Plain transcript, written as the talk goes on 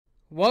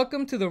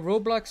Welcome to the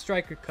Roblox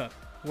Striker Cup,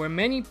 where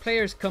many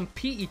players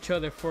compete each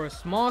other for a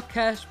small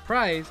cash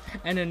prize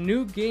and a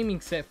new gaming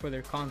set for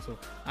their console.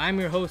 I'm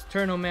your host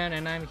Turnoman,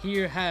 and I'm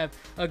here have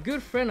a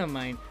good friend of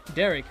mine,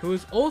 Derek, who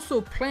is also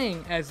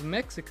playing as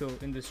Mexico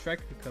in the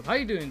Striker Cup. How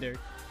you doing, Derek?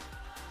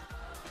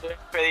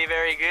 Pretty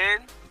very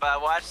good,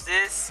 but watch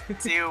this,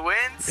 see who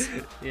wins.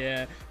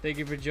 Yeah, thank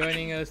you for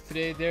joining us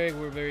today, Derek.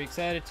 We're very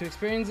excited to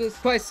experience this.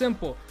 Quite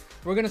simple.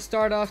 We're gonna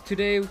start off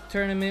today's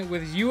tournament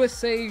with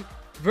USA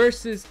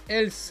versus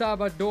El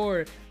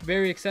Salvador.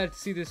 Very excited to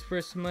see this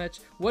first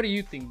match. What do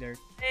you think, Derek?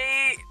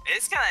 Hey,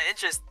 it's kind of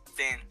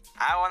interesting.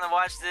 I want to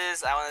watch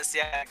this. I want to see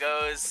how it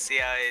goes. See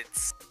how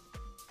it's,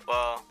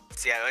 well,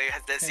 see how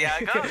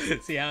it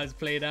goes. See how it's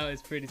played out.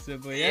 It's pretty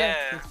simple. Yeah,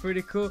 it's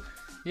pretty cool.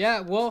 Yeah,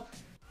 well,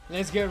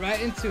 let's get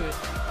right into it.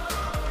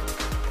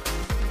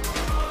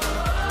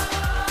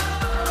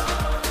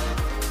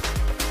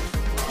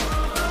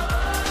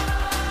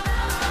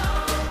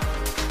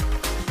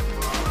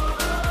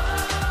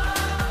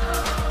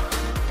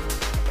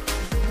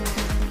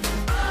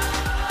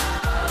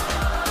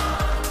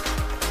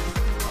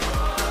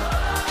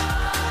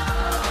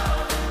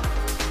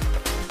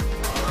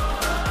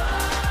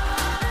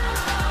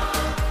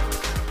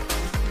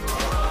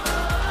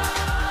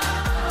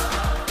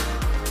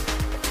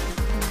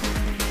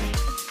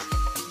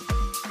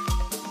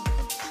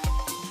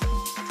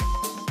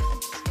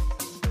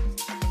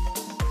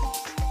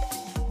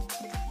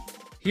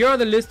 Here are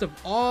the list of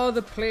all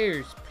the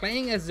players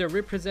playing as their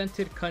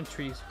represented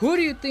countries. Who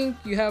do you think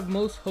you have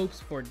most hopes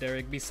for,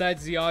 Derek,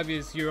 besides the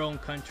obvious your own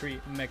country,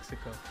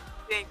 Mexico? I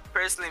think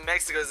personally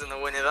Mexico's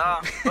gonna win it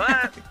all,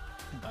 but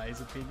by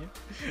his opinion.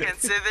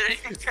 considering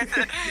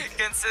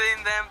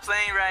them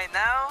playing right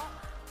now,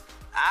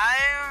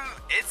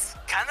 it's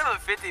kind of a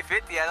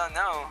 50-50. I don't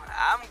know.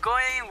 I'm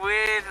going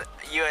with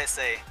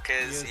USA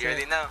because you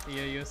already know.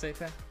 You're a USA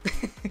fan?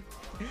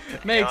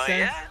 Makes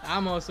sense. Yeah.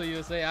 I'm also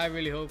USA. I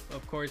really hope,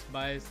 of course,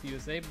 biased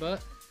USA,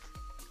 but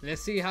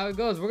let's see how it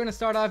goes. We're gonna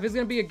start off. It's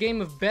gonna be a game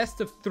of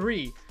best of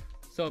 3.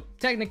 So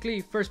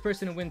technically, first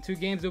person to win 2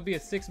 games. It'll be a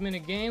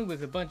 6-minute game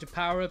with a bunch of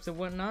power-ups and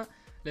whatnot.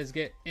 Let's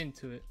get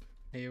into it.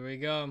 Here we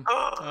go. Here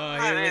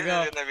we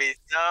go. This is gonna be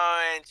so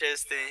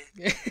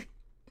interesting.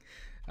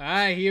 All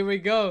right, here we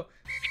go.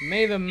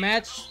 May the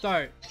match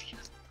start.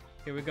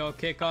 Here we go.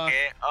 Kickoff.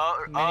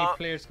 Okay. Many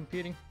players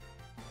competing.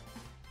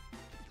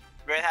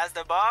 Red has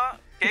the ball,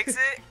 kicks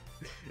it.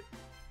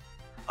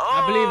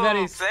 I believe that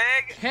is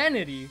flag.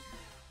 Kennedy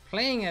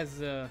playing as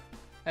a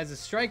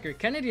striker.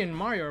 Kennedy and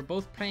Mario are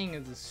both playing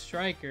as a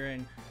striker,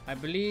 and I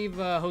believe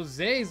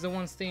Jose is the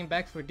one staying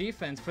back for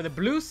defense. For the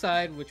blue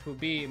side, which will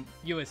be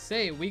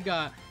USA, we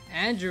got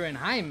Andrew and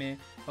Jaime,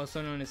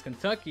 also known as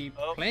Kentucky,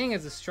 playing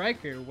as a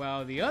striker,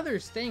 while the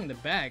others staying in the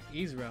back,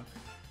 Israel.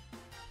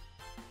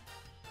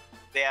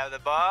 They have the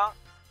ball.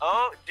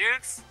 Oh,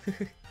 Dukes.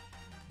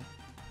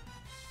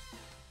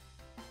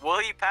 Will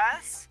he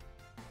pass?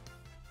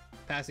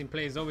 Passing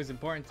play is always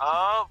important.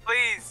 Oh,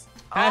 please.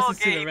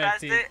 Passes okay, to the red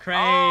team. Crazy.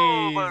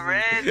 Oh, but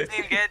red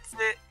team gets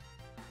it.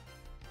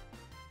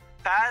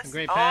 Pass.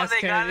 Great pass, they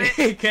Kennedy. got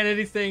it.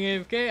 Kennedy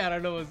staying AFK. I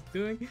don't know what he's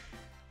doing.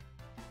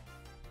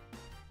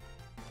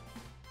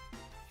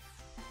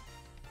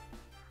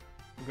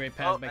 Great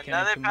pass by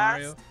Kennedy to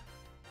Mario.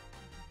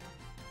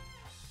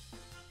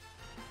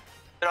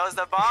 Throws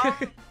the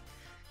bomb.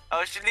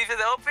 Oh, she leaves it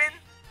open.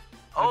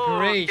 Oh,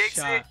 great kicks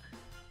shot. It.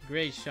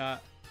 Great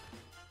shot.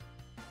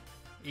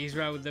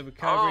 Israel with the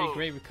recovery. Oh.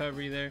 Great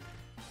recovery there.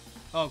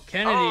 Oh,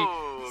 Kennedy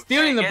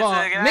stealing the ball,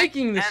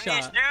 making the shot.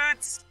 And he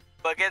shoots,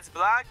 but gets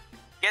blocked.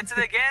 Gets it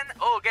again.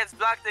 Oh, gets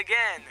blocked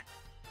again.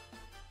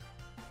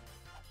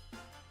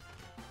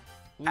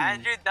 Ooh.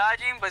 Andrew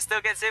dodging, but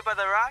still gets hit by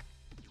the rock.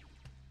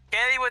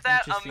 Kennedy with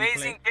that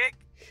amazing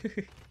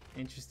kick.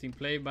 Interesting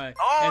play by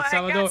El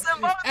Salvador.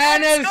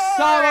 And El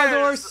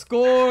Salvador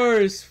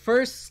scores!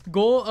 First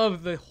goal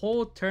of the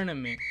whole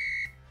tournament.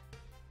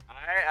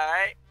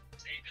 Alright.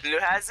 Blue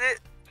has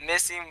it.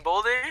 Missing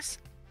boulders.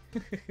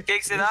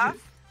 Kicks it off.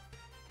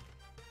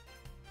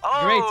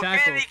 Oh, great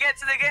tackle. Kennedy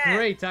gets it again.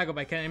 Great tackle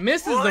by Kennedy.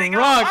 Misses the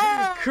rock.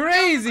 Oh,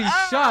 crazy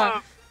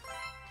shot.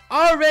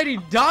 Already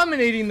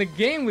dominating the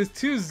game with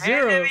 2-0.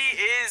 Kennedy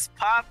is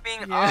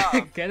popping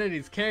off.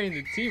 Kennedy's carrying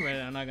the team right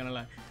now, I'm not gonna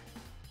lie.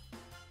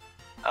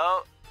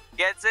 Oh,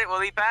 gets it.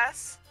 Will he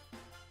pass?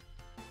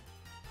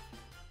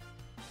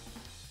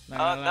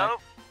 Oh,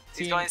 nope.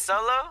 He's going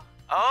solo.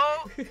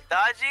 Oh,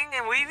 dodging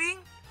and weaving.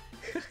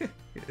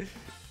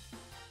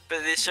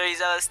 But they show he's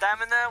out of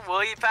stamina.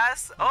 Will he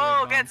pass?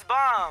 Oh, gets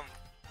bombed.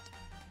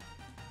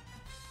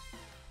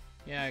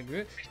 Yeah,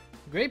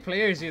 great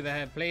players here that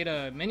have played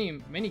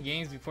many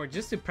games before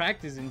just to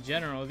practice in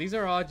general. These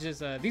are all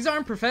just these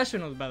aren't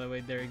professionals, by the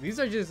way, Derek. These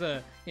are just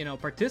you know,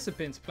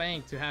 participants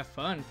playing to have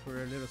fun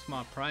for a little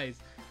small prize.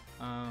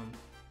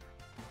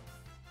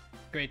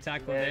 Great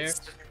tackle there.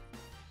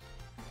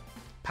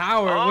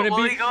 Power. Oh, would it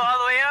will be? he go all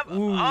the way up?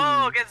 Ooh.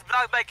 Oh, gets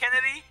blocked by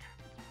Kennedy.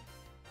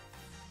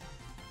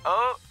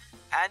 Oh,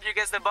 Andrew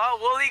gets the ball.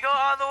 Will he go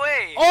all the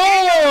way?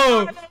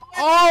 Oh,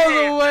 all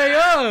the way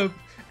up.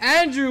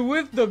 Andrew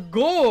with the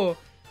goal.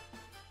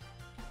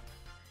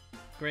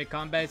 Great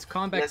combat. It's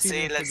combat Let's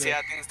see how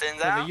things turn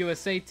for out. the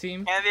USA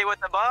team. Kennedy with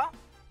the ball.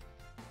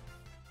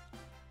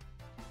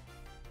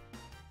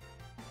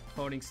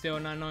 Holding still,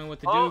 not knowing what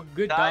to do.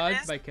 Good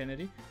dodge by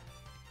Kennedy.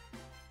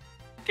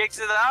 Kicks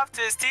it off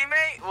to his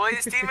teammate. Will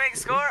his teammate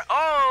score?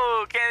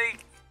 Oh,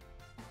 Kennedy.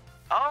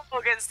 Oh,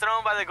 gets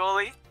thrown by the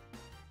goalie.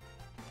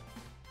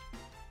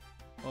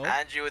 Oh.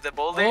 Andrew with the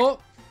boulder.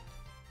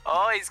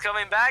 Oh, he's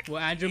coming back. Will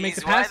Andrew make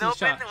the wide passing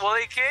open. shot? Will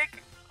he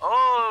kick?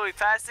 Oh, he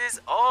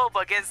passes. Oh,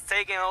 but gets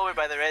taken over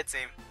by the red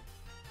team.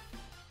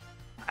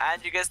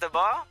 Andrew gets the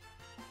ball.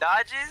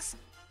 Dodges.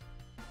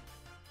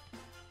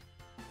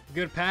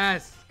 Good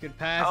pass. Good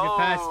pass. Good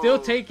pass. Still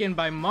taken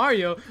by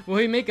Mario. Will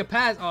he make a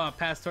pass? Oh, a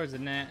pass towards the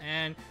net.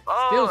 And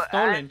still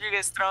stolen. Andrew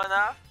gets thrown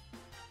off.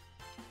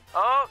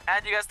 Oh,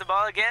 Andrew gets the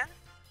ball again.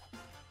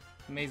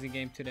 Amazing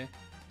game today.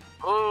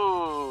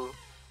 Ooh.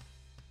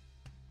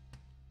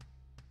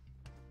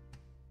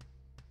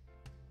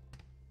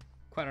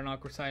 Quite an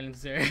awkward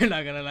silence there,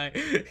 not gonna lie.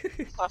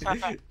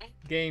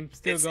 Game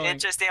still going. It's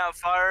interesting how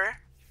far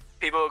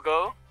people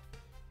go.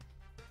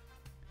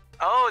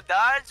 Oh,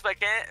 dodge, but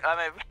can't.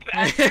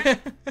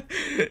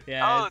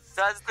 Yeah. Oh,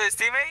 dodge to his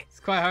teammate? It's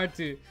quite hard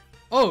to.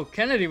 Oh,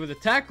 Kennedy with a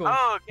tackle.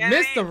 Oh, Kennedy.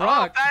 Missed the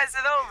rock. Oh, pass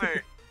it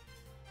over.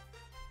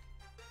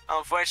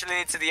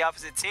 Unfortunately, to the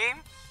opposite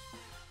team.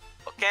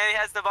 Kennedy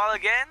has the ball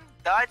again.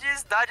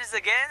 Dodges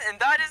again, and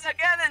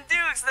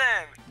dukes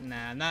them.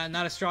 Nah,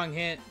 not a strong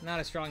hit. Not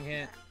a strong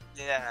hit.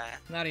 Yeah.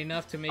 Not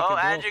enough to make a goal. goal.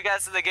 Oh, Andrew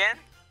gets it again.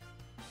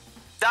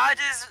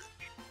 Dodges.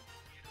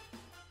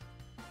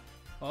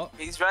 Oh.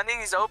 He's running.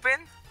 He's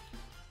open.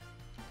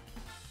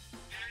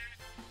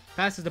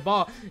 Passes the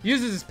ball.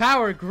 Uses his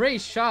power.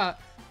 Great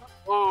shot.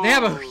 Ooh. They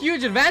have a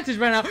huge advantage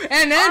right now.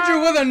 And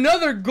Andrew with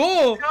another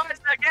goal.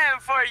 Again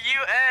for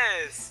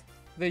US.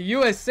 The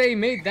USA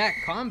made that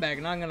comeback,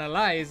 not gonna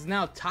lie. It's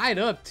now tied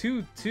up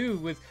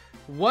 2-2 with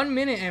 1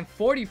 minute and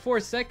 44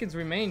 seconds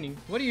remaining.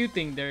 What do you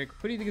think, Derek?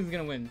 Who do you think is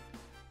gonna win?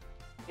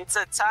 It's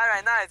a tie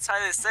right now. It's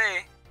hard to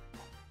say.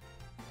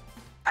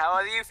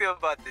 How do you feel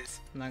about this?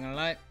 I'm not gonna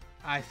lie.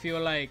 I feel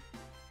like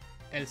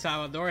El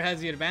Salvador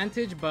has the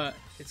advantage, but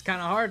it's kind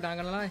of hard, not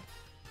gonna lie.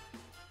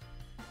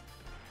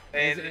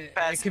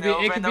 It could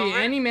be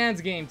any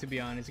man's game, to be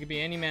honest. It could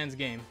be any man's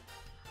game.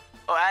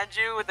 Oh,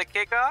 Andrew with the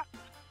kickoff.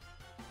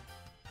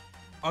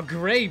 A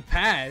great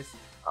pass.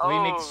 Oh, he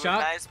makes the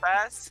shot. Nice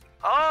pass.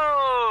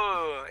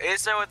 Oh,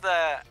 Isra with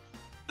the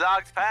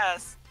blocked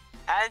pass.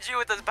 Andrew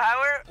with the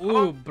power.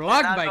 Ooh,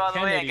 blocked by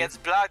Kennedy. It gets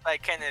blocked by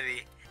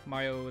Kennedy.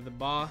 Mario with the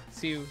ball.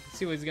 See what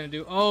he's gonna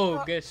do.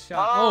 Oh, good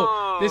shot.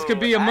 Oh, this could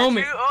be a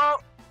moment.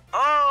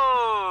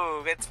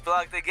 Oh, gets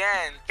blocked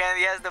again.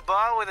 Kennedy has the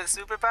ball with a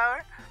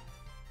superpower.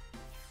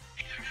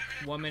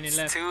 1 minute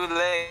left. Too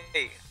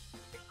late.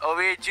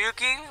 Over here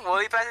juking. Will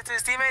he pass it to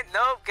his teammate?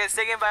 Nope. Gets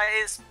taken by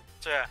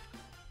Isra.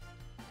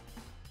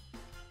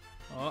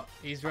 Oh,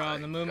 Israel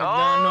on the movement,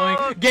 not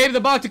knowing. Gave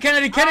the ball to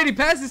Kennedy. Kennedy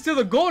passes to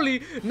the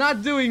goalie,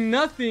 not doing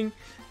nothing.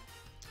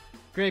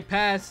 Great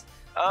pass.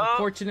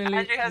 Unfortunately,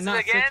 Andrew has not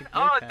it again. such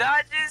a great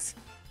pass. Dodges.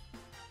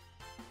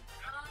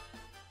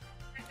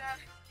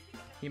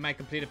 He might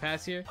complete a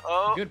pass here.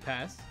 Good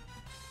pass.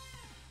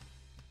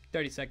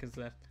 30 seconds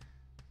left.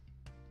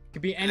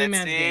 Could be any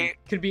man's game.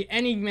 Could be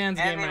any man's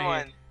game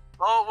right here.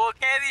 Oh, will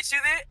Kennedy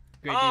shoot it?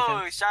 Great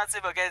defense. Shots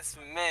it but gets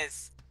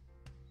missed.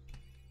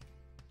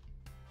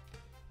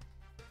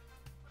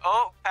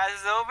 Oh,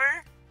 passes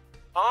over.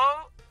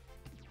 Oh.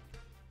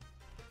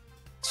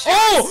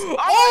 Shoots.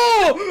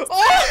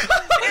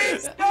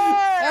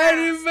 And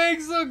he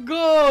makes a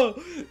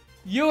goal.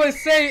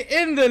 USA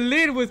in the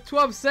lead with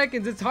 12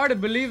 seconds. It's hard to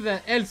believe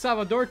that El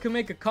Salvador could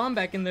make a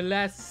comeback in the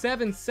last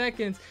 7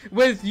 seconds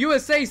with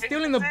USA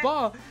stealing the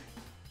ball.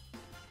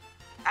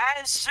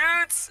 And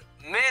shoots,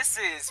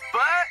 misses,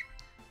 but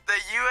the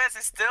US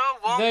is still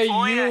 1 point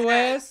ahead. The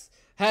US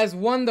has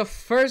won the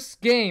first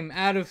game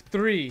out of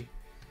 3.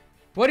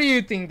 What do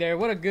you think there?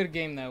 What a good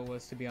game that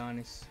was, to be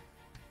honest.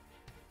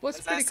 Well,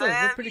 it's pretty close.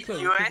 We're pretty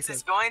close. US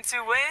is going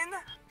to win.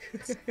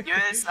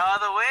 US all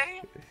the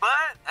way,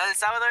 but El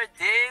Salvador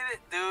did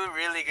do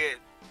really good.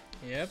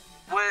 Yep.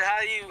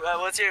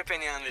 What's your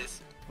opinion on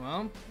this?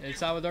 Well, El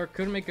Salvador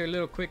could make a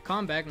little quick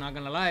comeback, not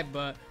gonna lie,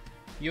 but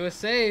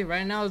USA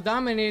right now is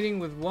dominating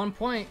with 1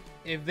 point.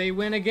 If they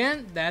win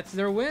again, that's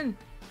their win.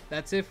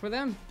 That's it for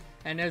them.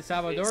 And El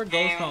Salvador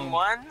goes home.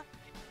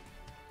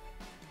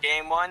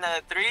 Game 1 out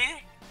of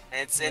 3.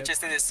 It's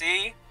interesting to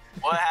see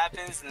what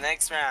happens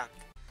next round.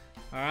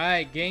 All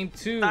right, game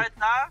 2.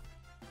 Starts off.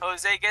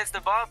 Jose gets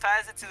the ball,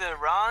 passes it to the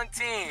wrong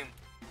team.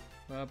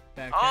 Well,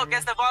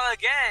 gets the ball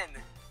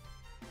again.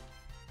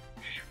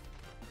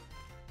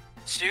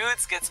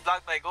 Shoots, gets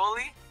blocked by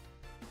goalie.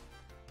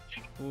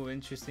 Ooh,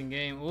 interesting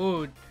game.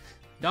 Ooh,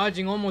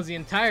 dodging almost the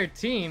entire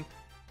team.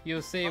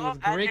 USA with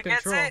great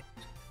control.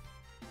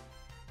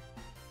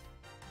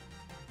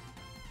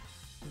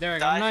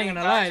 Derek, I'm not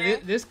gonna lie.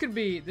 This could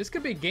be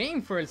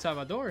game for El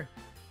Salvador.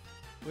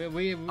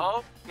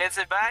 Gets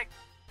it back.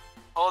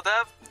 Hold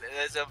up.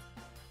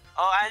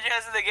 Andrew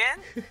has it again.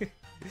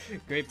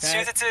 Great pass.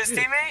 Shoots it to his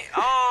teammate.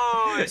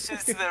 Oh, it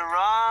shoots to the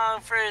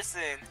wrong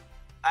person.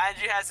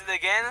 Andrew has it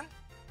again.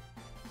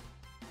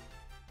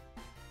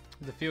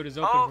 The field is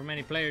open for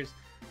many players.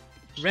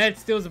 Red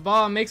steals the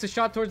ball, makes a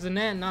shot towards the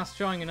net. Not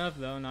strong enough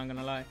though, not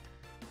gonna lie.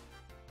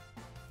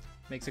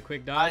 Makes a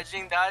quick dodge.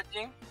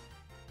 Dodging.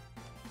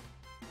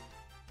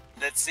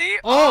 Let's see.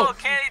 Oh,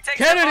 Kennedy takes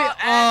Kennedy. the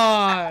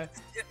ball and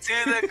to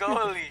the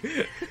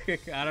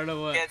goalie. I don't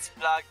know what. Gets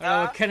blocked I don't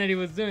know off. what Kennedy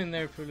was doing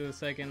there for a little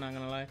second. Not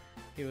gonna lie,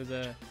 he was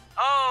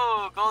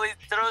Oh, goalie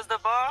throws the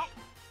ball.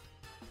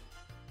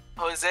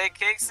 Jose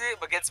kicks it,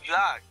 but gets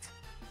blocked.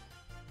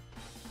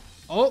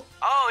 Oh.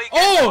 Oh, he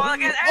gets the ball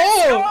again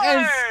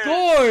and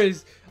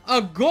scores!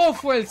 A goal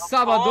for El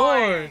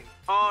Salvador.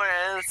 For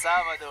El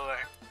Salvador.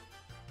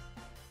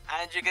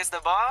 Andrew gets the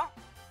ball.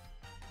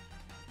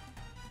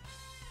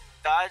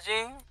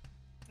 Dodging.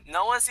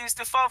 No one seems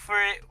to fall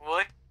for it.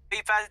 Will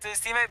he pass it to his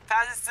teammate?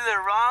 Passes to the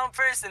wrong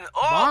person.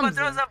 Oh, but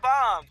throws a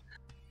bomb.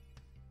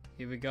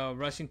 Here we go.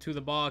 Rushing to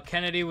the ball.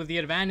 Kennedy with the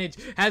advantage.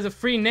 Has a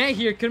free net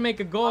here. Could make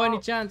a goal any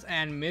chance.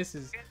 And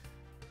misses.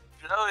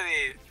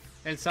 Floated.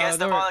 El Salvador. Gets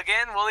the ball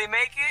again. Will he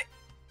make it?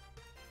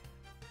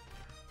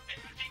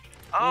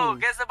 Oh,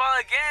 gets the ball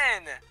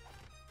again.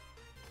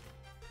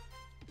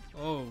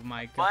 Oh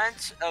my god.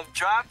 Bunch of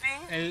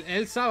dropping.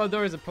 El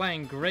Salvador is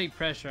applying great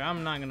pressure.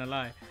 I'm not gonna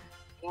lie.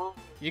 Ooh.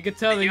 You could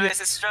tell the US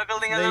is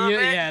struggling a little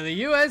bit. Yeah, the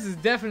US is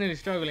definitely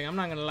struggling. I'm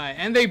not gonna lie.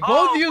 And they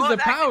both use the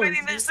powers.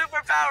 Activating their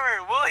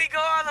superpower. Will he go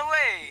all the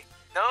way?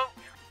 Nope.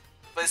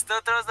 But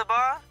still throws the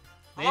ball.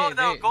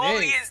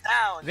 Goalie is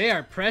down. They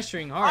are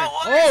pressuring hard.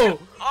 The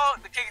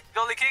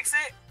goalie kicks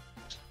it.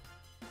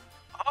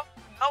 Oh,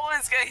 no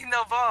one's getting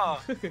the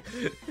ball.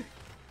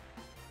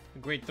 A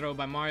great throw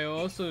by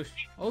Mario.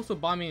 Also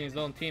bombing his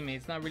own teammate.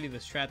 It's not really the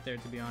strat there,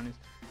 to be honest.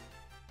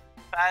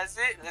 Pass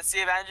it. Let's see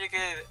if Andrew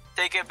can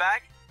take it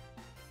back.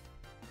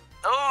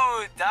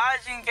 Oh,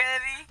 dodging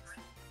Kennedy.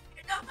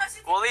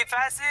 Will he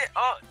pass it?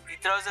 Oh, he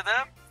throws it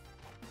up.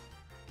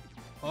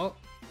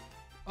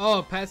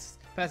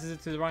 Passes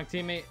it to the wrong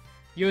teammette.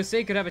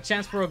 USA could have a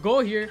chance for a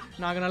goal here.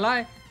 Not gonna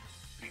lie.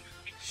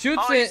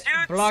 Shoots it.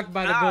 Blocked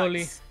by the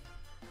goalie.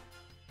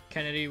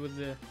 Kennedy with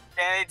the...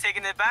 Kennedy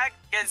taking it back.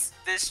 Gets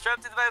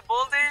disrupted by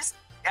boulders.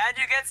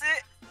 Andrew gets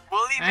it.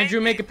 Will he Andrew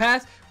make a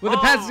pass. With the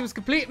pass, it was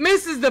complete.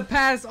 Misses the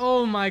pass.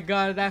 Oh my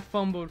god, that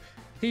fumbled.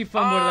 He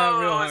fumbled that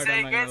real hard.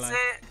 I'm not gonna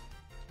lie.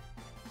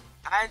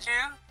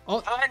 Andrew.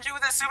 Andrew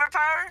with a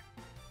superpower.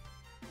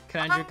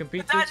 Can Andrew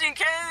compete? Dodging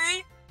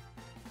Kennedy.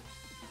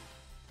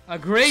 A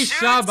great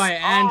shot by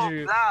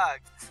Andrew.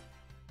 Blocked.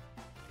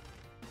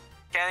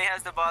 Kennedy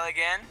has the ball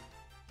again.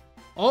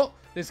 Oh,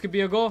 this could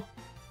be a goal.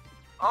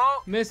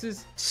 Oh.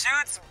 Misses.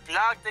 Shoots.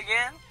 Blocked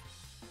again.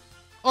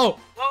 Oh.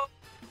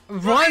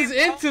 Runs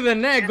into the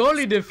net.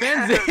 Goalie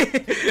defends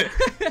it.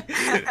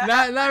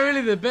 not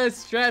really the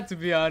best strat, to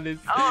be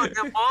honest. Oh, the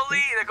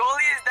goalie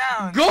is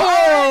down.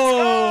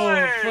 Goal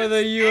for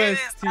the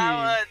US team.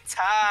 Now a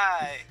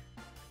tie.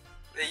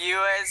 The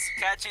US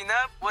catching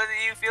up. What do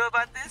you feel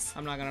about this?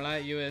 I'm not gonna lie.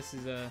 US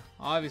is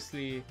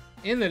obviously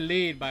in the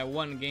lead by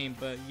 1 game,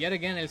 but yet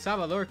again, El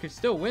Salvador could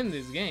still win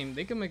this game.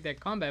 They can make that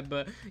comeback,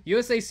 but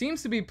USA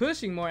seems to be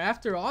pushing more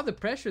after all the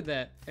pressure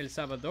that El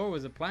Salvador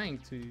was applying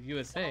to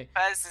USA.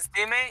 Pass his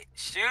teammate,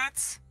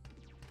 shoots.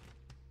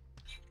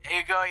 Here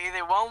you go,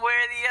 either one way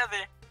or the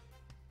other.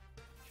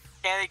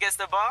 Kennedy gets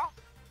the ball.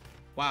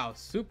 Wow,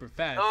 super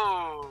fast.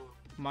 Oh.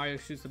 Mario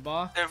shoots the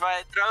ball. The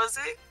right throws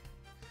it.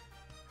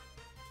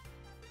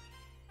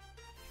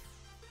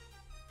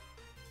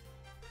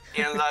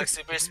 He unlocks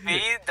super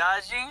speed,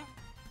 dodging.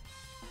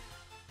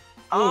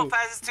 Oh,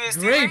 passes to his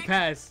teammate. Great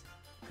pass.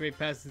 Great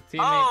pass to his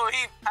teammate. Oh,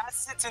 he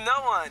passes it to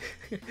no one.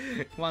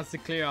 Wants to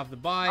clear off the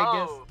ball, I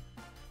guess.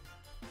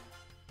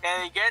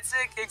 And he gets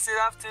it, kicks it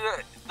off to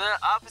the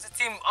opposite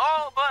team.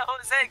 Oh, but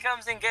Jose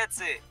comes and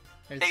gets it.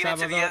 Taking it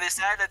to the other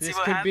side. Let's see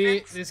what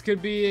happens. This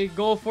could be a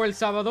goal for El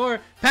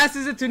Salvador.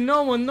 Passes it to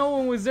no one. No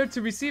one was there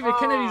to receive it.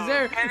 Kennedy's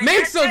there. Kennedy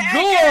makes a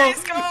goal.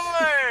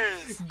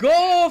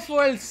 Goal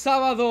for El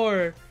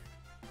Salvador.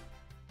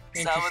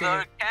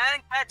 Salvador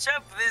can catch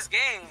up for this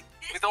game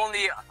with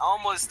only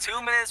almost 2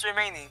 minutes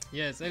remaining.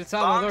 Yes, El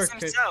Salvador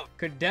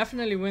could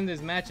definitely win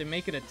this match and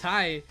make it a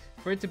tie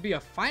for it to be a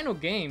final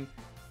game.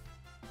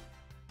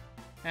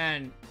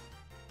 And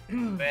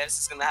US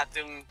is gonna have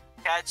to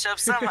catch up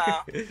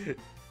somehow.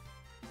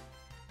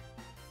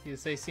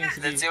 USA seems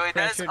to be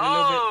pressured a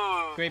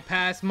little bit. Great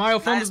pass. Mario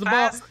fumbles the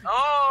ball.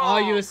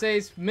 All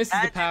USA's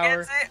misses the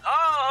power.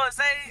 Oh,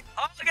 Jose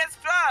gets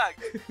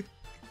blocked.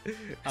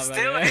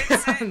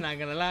 I'm not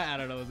gonna lie, I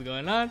don't know what's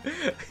going on.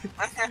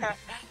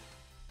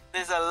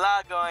 There's a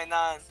lot going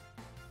on.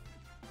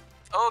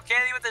 Oh,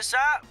 Kennedy with the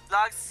shot.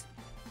 Blocks.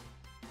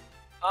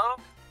 Oh.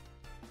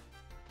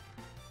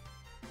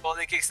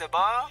 Goalie kicks the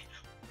ball.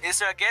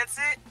 Isra gets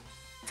it.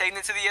 Taking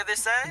it to the other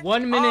side.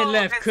 1 minute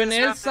left. Can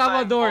El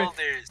Salvador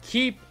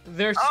keep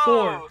their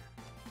score?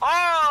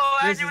 Oh,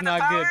 this is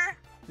not good.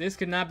 This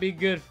could not be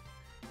good.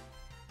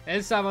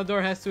 El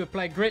Salvador has to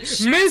apply great.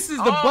 Misses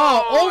the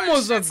ball.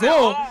 Almost a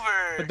goal.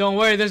 But don't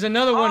worry, there's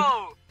another one.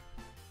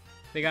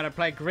 They gotta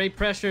apply great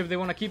pressure if they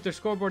want to keep their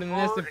scoreboard in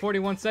less than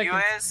 41 seconds.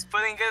 US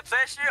putting good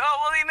pressure. Oh,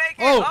 will he make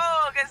it? Oh,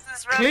 Oh, gets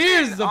disrupted.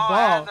 clears the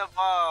ball. The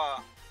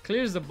ball.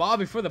 Clears the ball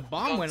before the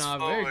bomb went off.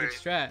 Forward. Very good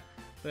strat.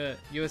 But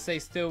USA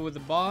still with the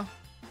ball.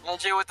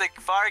 Andrew with the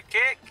far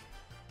kick.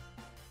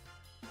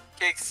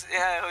 Kicks.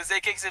 Jose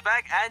kicks it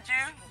back. Andrew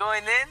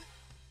going in,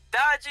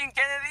 dodging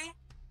Kennedy.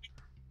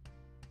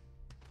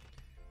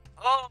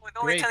 Oh, with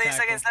only 20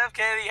 seconds left,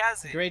 Kennedy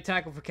has it. Great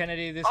tackle for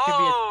Kennedy. This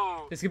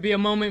could be a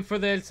moment for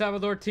the El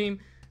Salvador team.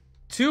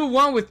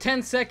 2-1 with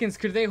 10 seconds.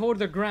 Could they hold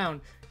their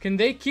ground? Can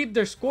they keep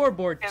their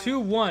scoreboard?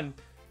 2-1.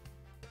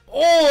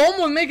 Oh,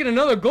 almost making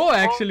another goal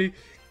actually.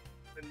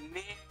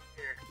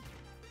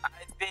 I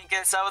think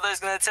El Salvador is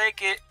gonna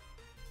take it.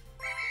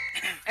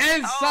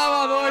 El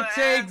Salvador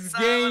takes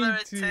game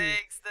 2.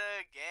 Takes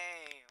the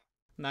game.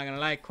 Not gonna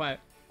lie, quite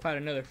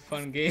another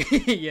fun game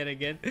yet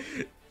again.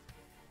 It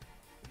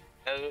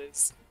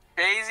was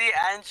crazy.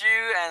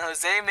 Andrew and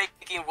Jose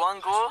making 1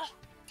 goal.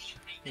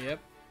 Yep.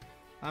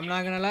 I'm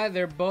not gonna lie,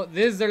 they're both.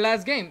 This is their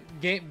last game.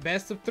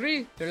 Best of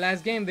 3. Their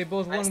last game. They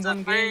both won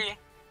 1 game.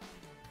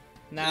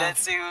 Now, let's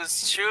see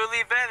who's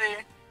truly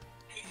better.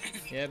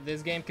 Yep,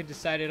 this game could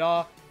decide it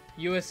all.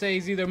 USA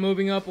is either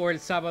moving up or El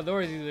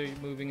Salvador is either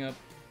moving up.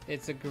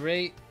 It's a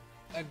great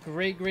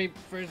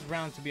first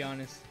round, to be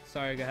honest.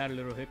 Sorry, I had a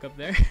little hiccup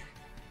there.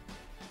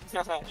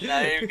 Nah,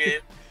 you're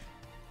good.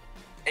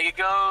 It could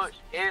go.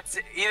 It's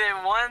either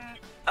one.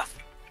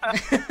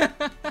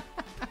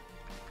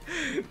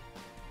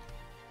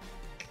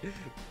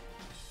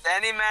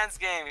 Any man's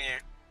game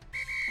here.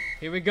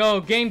 Here we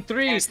go, game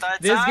 3.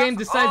 This game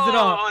decides it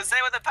all. Jose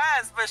with the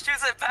pass, but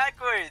shoots it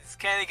backwards.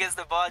 Kenny gets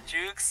the ball,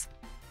 jukes.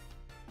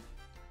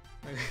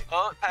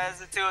 Oh, pass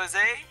it to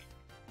Jose.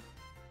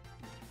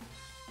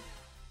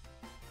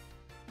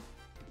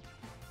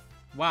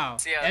 Wow,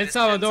 El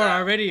Salvador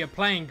already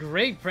applying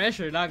great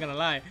pressure, not gonna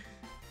lie.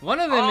 One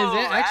of them is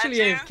actually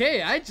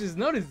AFK, I just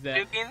noticed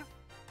that. Juking.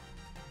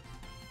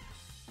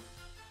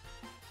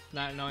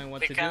 Not knowing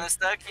what to do. Kind of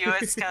stuck,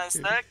 US kind of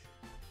stuck.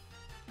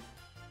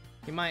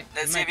 He might.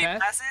 Let's see if he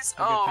passes.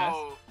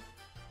 Oh,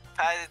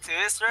 pass it to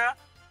Isra.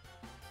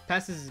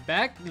 Passes his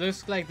back.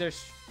 Looks like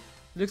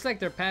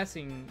they're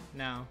passing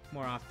now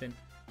more often.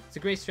 It's a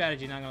great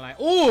strategy, not gonna lie.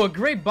 Oh, a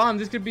great bomb.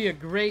 This could be a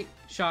great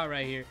shot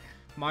right here.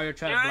 Mario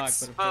tried to block,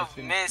 but of course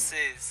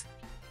misses.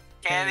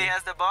 Kennedy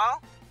has the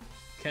ball.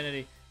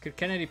 Kennedy. Could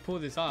Kennedy pull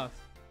this off?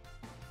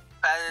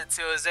 Pass it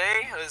to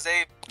Jose.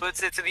 Jose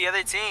puts it to the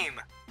other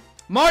team.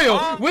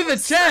 Mario with a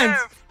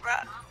chance.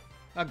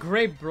 A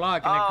great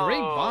block and a great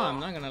bomb,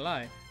 not gonna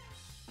lie.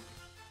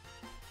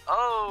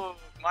 Oh,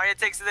 Mario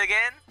takes it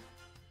again.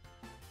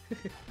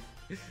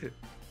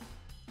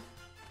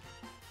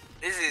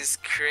 This is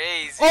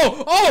crazy.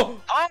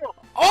 Oh,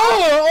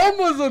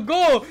 almost a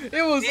goal.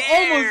 It was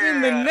almost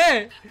in the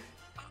net.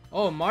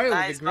 Oh, Mario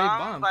with a great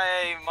bomb.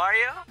 By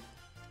Mario.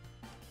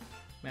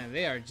 Man,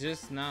 they are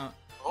just now.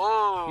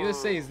 Oh.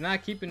 USA is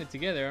not keeping it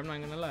together, I'm not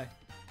gonna lie.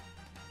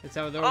 That's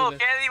how they're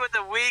Kennedy with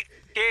the weak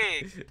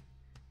kick.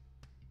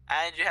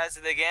 Andrew has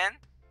it again.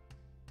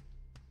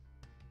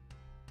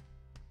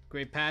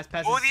 Great pass,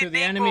 passes to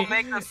the enemy.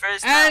 The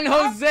and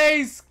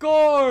Jose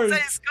scores!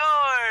 Jose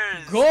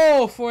scores!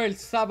 Goal for El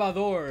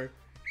Salvador.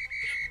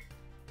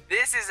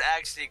 This is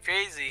actually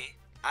crazy.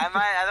 I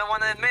don't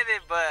want to admit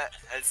it, but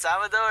El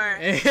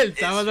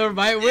Salvador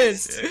might win.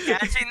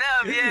 Catching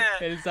up, yeah.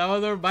 El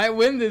Salvador might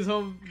win this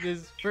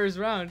first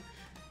round.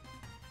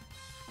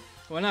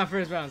 Well, not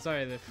first round,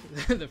 sorry,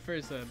 the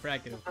first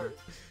bracket, of course.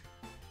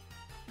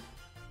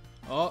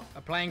 Oh,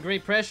 applying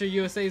great pressure.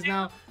 USA is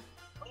now.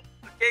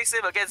 Kicks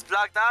it, but gets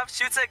blocked off.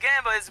 Shoots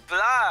again, but it's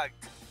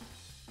blocked.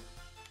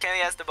 Kenny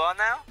has the ball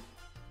now.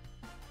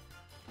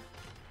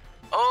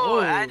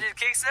 Oh, Andrew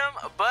kicks him,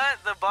 but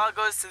the ball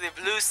goes to the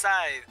blue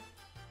side.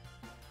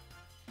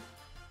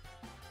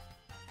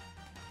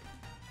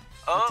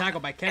 Oh, tackle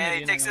by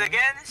Kennedy. Takes it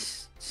again.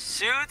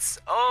 Shoots.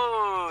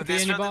 Oh,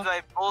 disrupted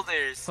by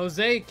boulders.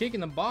 Jose kicking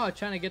the ball,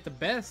 trying to get the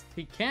best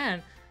he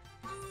can.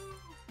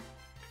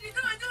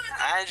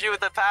 Andrew with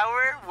the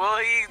power. Will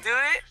he do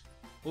it?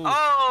 Ooh.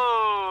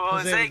 Oh,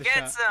 Jose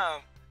gets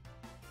him.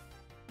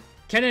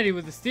 Kennedy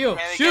with the steal.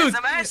 Shoots.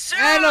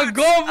 And a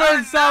goal for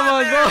El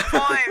Salvador.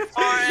 Point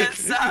for El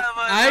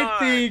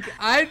Salvador.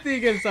 I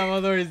think El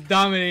Salvador is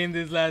dominating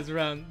this last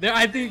round.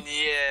 Yeah, they're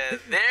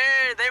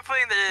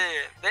putting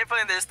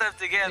their stuff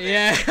together.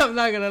 Yeah, I'm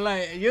not gonna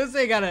lie.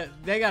 USA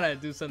they gotta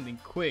do something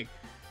quick.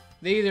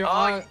 They either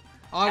all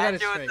gotta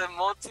strike. With the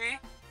multi.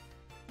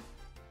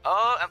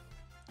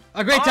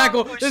 A great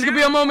tackle. This could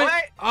be a moment.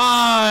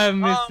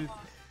 Misses.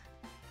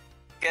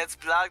 Gets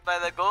blocked by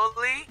the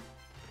goalie.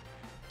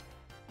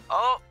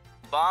 Oh,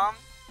 bomb.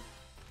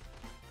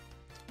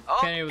 Oh,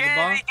 Kennedy with the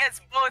ball. Gets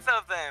both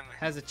of them.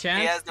 Has a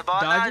chance. He has the ball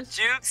Dodges.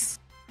 now. Jukes.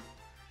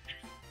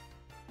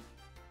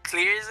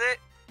 Clears it.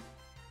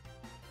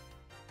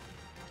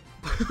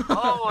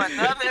 Oh,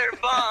 another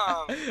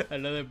bomb.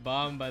 Another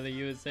bomb by the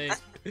USA.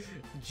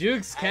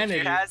 Jukes Kennedy.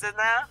 Andrew has it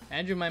now.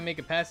 Andrew might make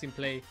a passing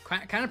play.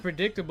 Kind of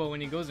predictable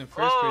when he goes in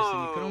first person.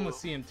 You could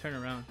almost see him turn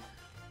around.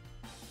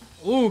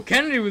 Ooh,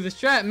 Kennedy with the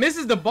strat.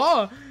 Misses the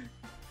ball.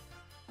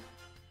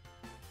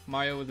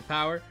 Mario with the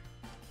power.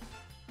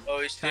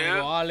 Oh, Trying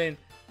to go all in.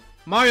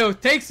 Mario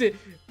takes it.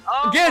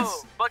 But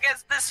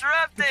gets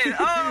disrupted.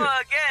 Oh,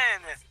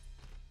 again.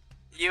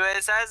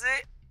 US has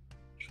it.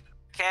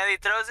 Kennedy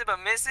throws it but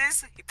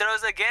misses. He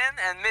throws again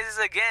and misses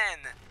again.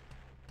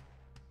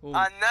 Ooh.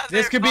 Another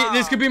This could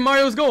bomb. be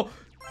Mario's goal.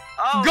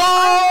 Oh,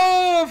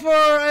 Goal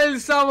for El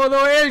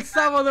Salvador. El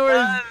Salvador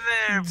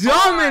is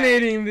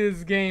dominating point.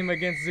 this game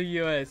against the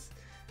US.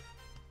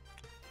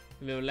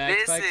 Little lag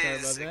spike. Sorry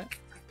about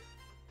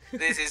that.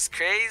 This is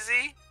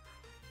crazy.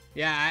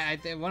 Yeah, I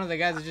think one of the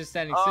guys is just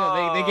standing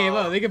still. They gave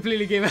up. They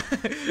completely gave up.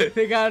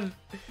 they got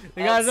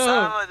El no.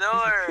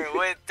 Salvador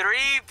with 3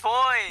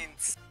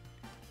 points.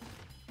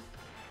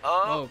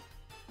 Oh,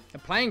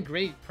 applying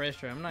great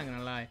pressure. I'm not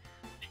gonna lie.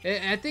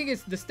 I think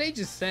it's the stage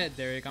is set,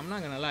 Derek. I'm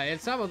not gonna lie. El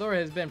Salvador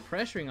has been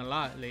pressuring a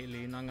lot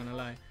lately. Not gonna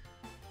lie.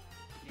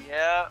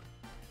 Yeah.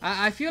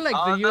 I feel like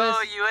Although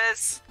the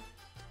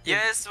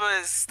US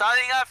was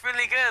starting off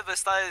really good, but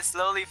started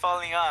slowly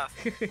falling off.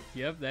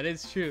 Yep, that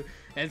is true.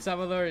 El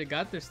Salvador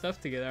got their stuff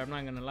together. I'm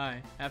not gonna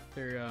lie.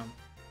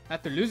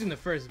 After losing the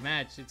first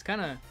match, it's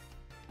kind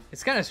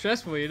of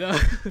stressful, you know.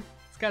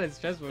 It's kind of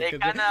stressful. They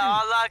kind of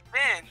all locked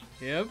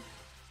in. Yep.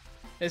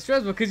 It's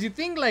stressful because you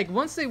think like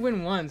once they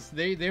win once,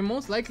 they're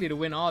most likely to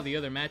win all the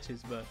other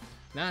matches, but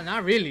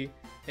not really.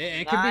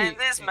 It could be in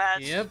this match.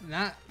 Yep,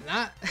 not.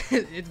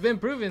 It's been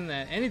proven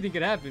that anything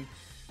could happen.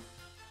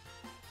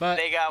 But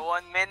they got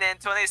 1 minute and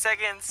 20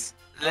 seconds.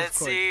 Let's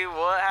see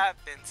what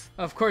happens.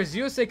 Of course,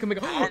 USA can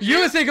make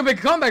USA can make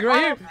a comeback right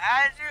here.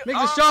 Andrew, Make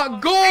the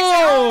shot,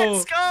 goal!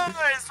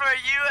 Scores for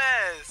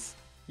US.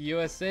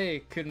 USA,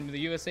 couldn't the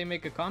USA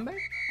make a comeback?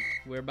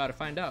 We're about to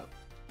find out.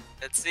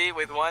 Let's see,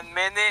 with 1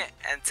 minute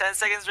and 10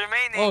 seconds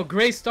remaining. Oh,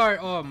 great start.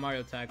 Oh,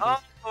 Mario tackles.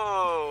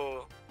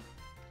 Oh.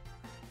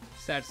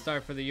 Sad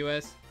start for the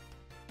US.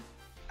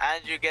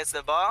 Andrew gets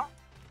the ball.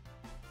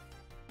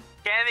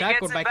 Kennedy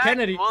Tackled gets it by back.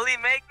 Kennedy. Will he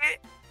make it?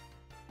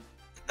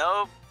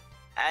 Nope.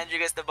 Andrew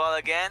gets the ball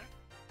again.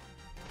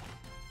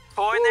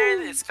 Corner,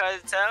 it's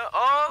Cartel.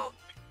 Oh,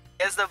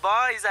 gets the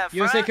ball. He's at front.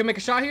 USA can make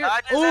a shot here.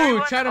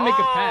 Oh, try to make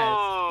a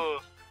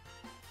pass.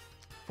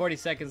 40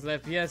 seconds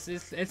left. Yes,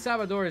 El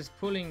Salvador is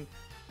pulling.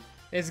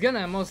 It's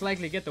gonna most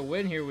likely get the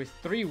win here with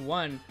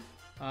 3-1.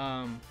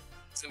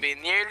 It's gonna be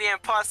nearly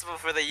impossible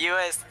for the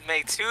US to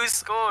make 2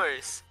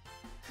 scores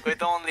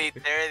with only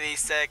 30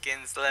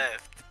 seconds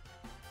left.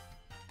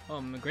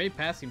 Oh, great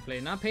passing play.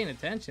 Not paying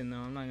attention though.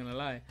 I'm not gonna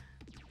lie.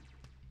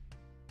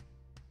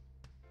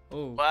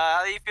 Oh. Well,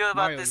 how do you feel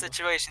about this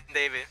situation,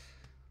 David?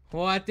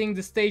 Well, I think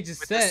the stage is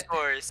with set. The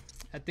scores.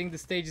 I think the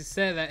stage is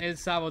set that El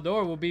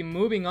Salvador will be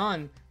moving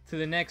on to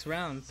the next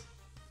rounds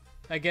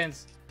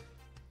against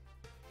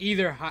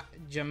either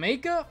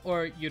Jamaica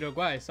or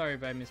Uruguay. Sorry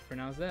if I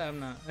mispronounced that. I'm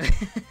not.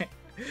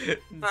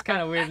 It's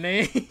kind of weird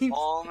name.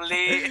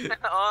 only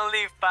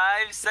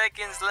 5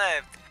 seconds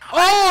left.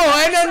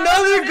 Oh, and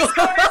another goal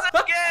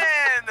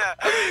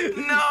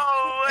again!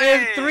 No way!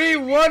 And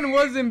 3-1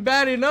 wasn't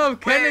bad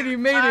enough. Kennedy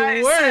made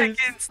it worse. 5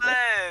 seconds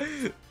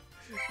left.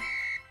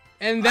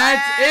 And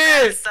that's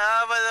El it.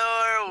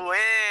 Salvador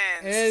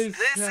wins.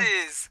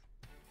 This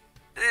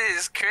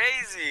is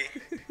crazy.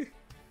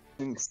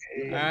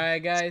 Insane. All right,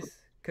 guys.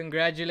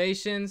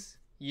 Congratulations.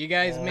 You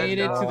guys made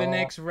it to the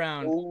next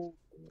round.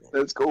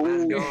 Let's go.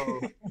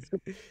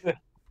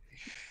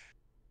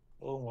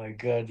 Oh my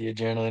god, the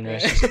adrenaline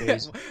rush is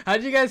crazy.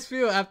 How'd you guys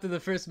feel after the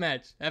first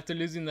match? After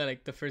losing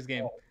the first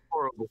game?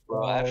 Horrible,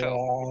 bro. I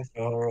felt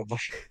horrible.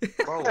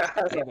 Bro,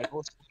 hey, my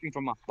whole screen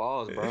from my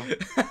balls, bro.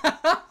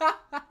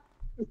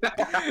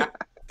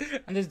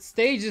 And the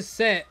stage is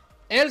set.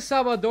 El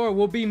Salvador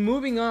will be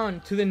moving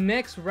on to the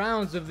next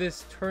rounds of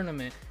this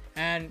tournament,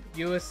 and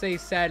USA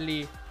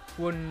sadly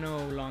will no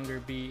longer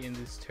be in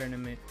this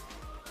tournament.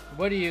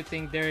 What do you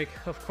think, Derek?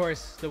 Of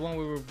course, the one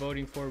we were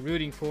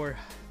rooting for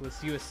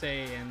was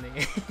USA, and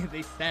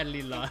they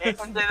sadly lost. They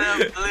ended up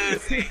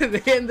losing.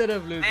 They ended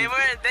up losing.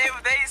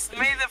 They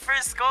made the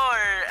first score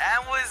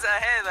and was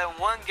ahead in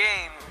 1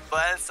 game,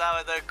 but El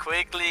Salvador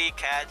quickly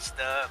catched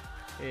up.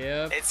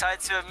 Yep. It's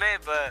hard to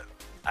admit, but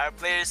our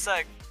players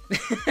suck.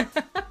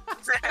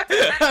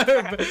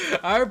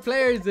 Our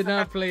players did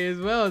not play as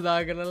well,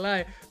 not gonna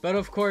lie. But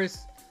of course,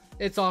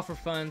 it's all for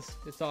fun.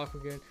 It's all for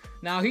good.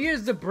 Now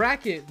here's the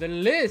bracket, the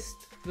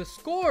list, the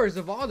scores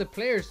of all the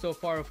players so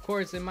far. Of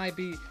course, it might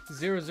be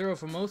 0-0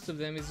 for most of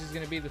them. It's just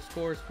gonna be the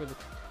scores for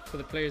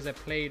the players that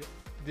played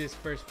this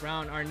first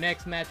round. Our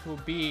next match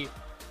will be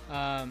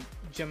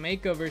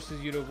Jamaica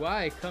versus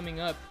Uruguay coming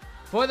up.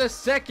 For the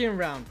second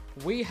round,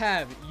 we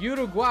have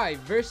Uruguay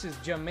versus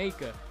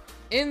Jamaica.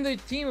 In the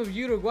team of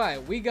Uruguay,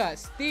 we got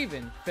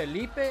Steven,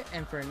 Felipe,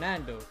 and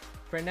Fernando.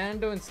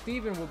 Fernando and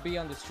Steven will be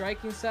on the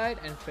striking side,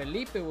 and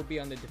Felipe will be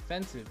on the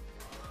defensive.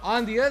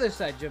 On the other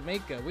side,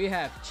 Jamaica, we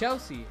have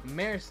Chelsea,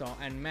 Marisol,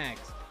 and Max.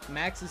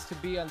 Max is to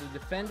be on the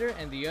defender,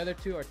 and the other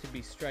 2 are to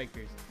be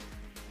strikers.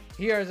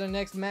 Here is our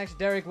next match.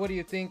 Derek, what do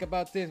you think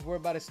about this? We're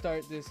about to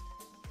start this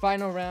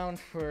final round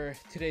for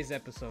today's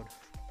episode.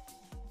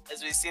 As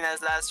as we've seen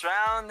as last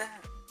round,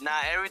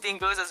 not everything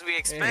goes as we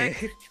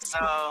expect.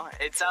 So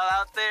it's all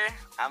out there.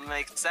 I'm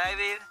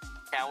excited.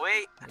 Can't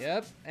wait.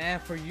 Yep.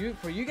 And for you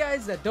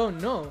guys that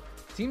don't know,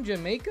 Team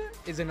Jamaica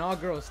is an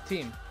all-girls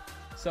team.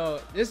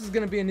 So this is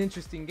gonna be an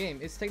interesting game.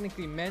 It's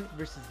technically men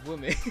versus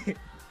women,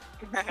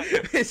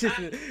 which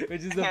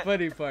is the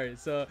funny part.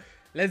 So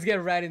let's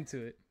get right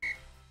into it.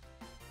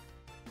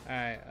 All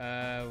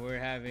right. We're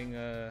having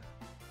a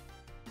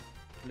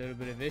little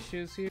bit of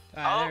issues here.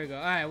 All right, there we go.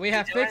 All right, we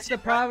have fixed the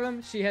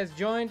problem. She has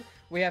joined.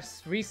 We have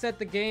reset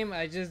the game.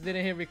 I just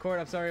didn't hit record.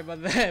 I'm sorry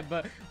about that.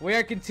 But we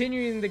are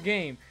continuing the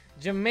game.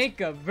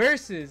 Jamaica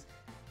versus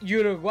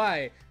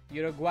Uruguay.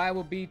 Uruguay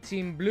will be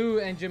Team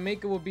Blue and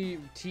Jamaica will be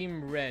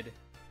Team Red.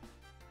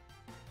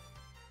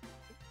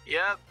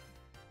 Yep.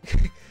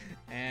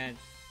 And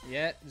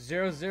yeah,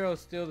 0-0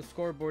 still the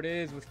scoreboard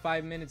is with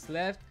 5 minutes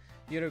left.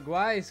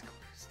 Uruguay is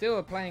still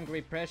applying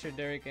great pressure,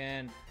 Derek,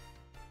 and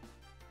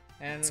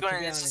it's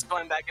just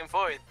going back and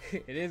forth.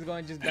 It is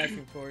going just back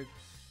and forth.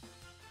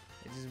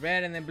 It's just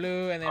red and then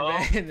blue and then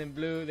red and then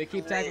blue. They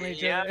keep tackling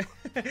each other.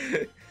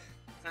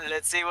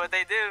 Let's see what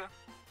they do.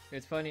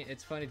 It's funny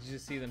to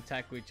just see them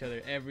tackle each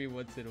other every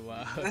once in a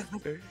while.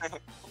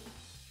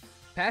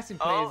 Passing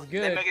play is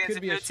good.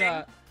 Could be a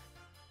shot.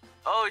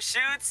 Oh,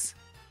 shoots.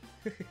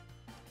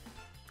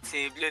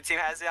 Blue team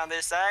has it on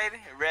their side.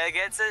 Red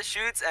gets it,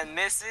 shoots and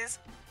misses.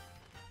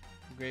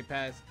 Great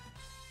pass.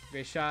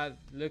 Great shot.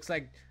 Looks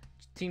like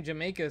Team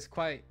Jamaica is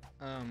quite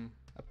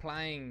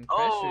applying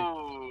pressure.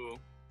 Oh.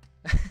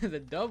 The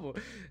double.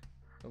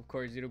 Of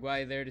course,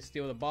 Uruguay there to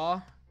steal the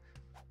ball.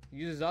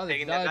 Uses all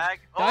the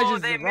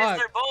dodges they the rock. Missed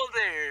their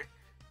boulder.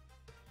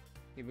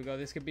 Here we go.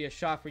 This could be a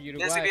shot for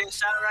Uruguay. This could be a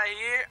shot right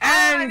here.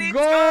 And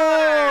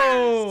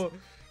goal!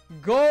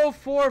 Goal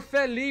for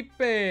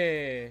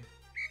Felipe.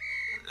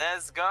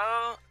 Let's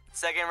go.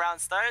 Second round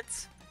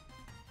starts.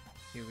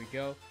 Here we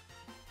go.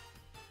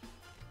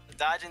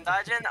 Dodging.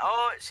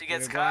 Oh, she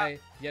gets Uruguay,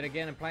 caught. yet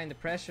again applying the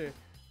pressure.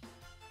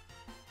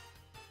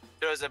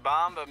 Throws a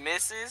bomb but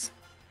misses.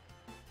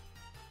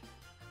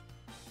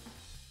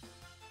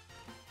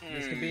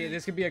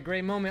 This could be a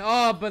great moment.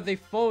 Oh, but they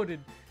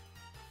folded.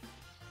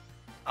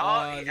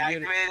 Oh, he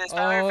activated his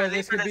power.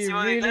 This could be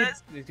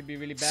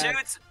really bad.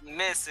 Shoots,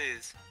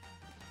 misses.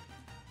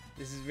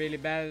 This is really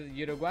bad.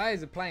 Uruguay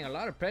is applying a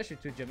lot of pressure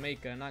to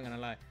Jamaica, not gonna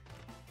lie.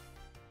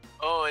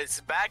 Oh,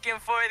 it's back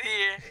and forth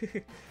here.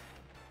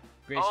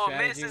 Great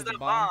strategy misses with the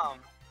bomb.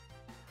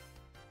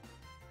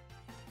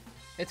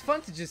 It's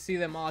fun to just see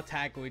them all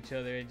tackle each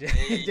other and just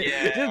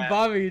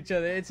bombing each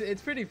other.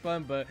 It's pretty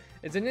fun, but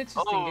it's an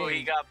interesting game. Oh,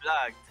 he got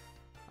blocked.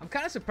 I'm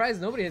kind of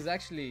surprised nobody has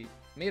actually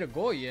made a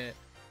goal yet.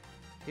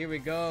 Here we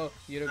go.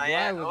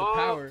 Uruguay with the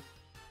power.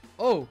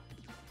 Oh.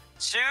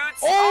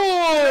 Shoots.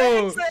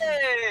 Oh!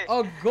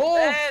 A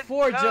goal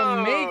for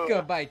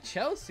Jamaica by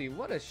Chelsea.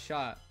 What a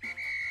shot.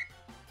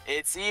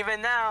 It's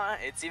even now.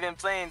 It's even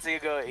playing to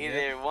go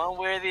either one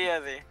way or the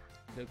other.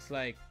 Looks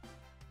like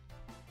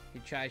he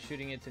tries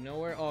shooting it to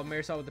nowhere. Oh,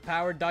 Marisol with the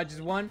power.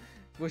 Dodges one.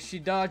 Will she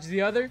dodge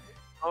the other?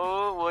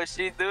 Oh, will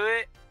she do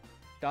it?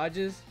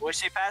 Dodges. Will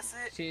she pass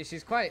it?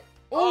 She's quite...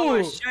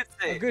 Oh, shoots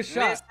it. A good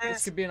shot. Misses.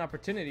 This could be an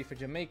opportunity for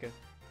Jamaica.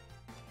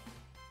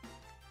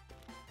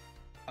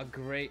 A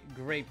great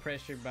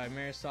pressure by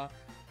Marisol.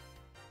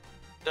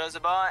 Throws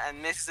the ball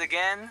and misses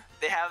again.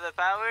 They have the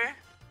power.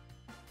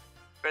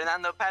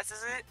 Fernando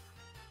passes it.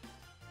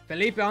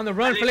 Felipe on the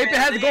run. Felipe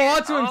has to go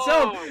on to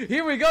himself.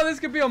 Here we go. This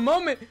could be a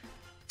moment.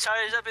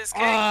 Charges up his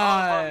kick.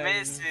 But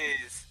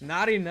misses.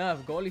 Not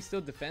enough. Goalie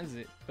still defends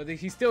it, but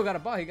he still got a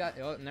ball.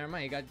 Oh, never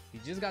mind. He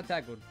just got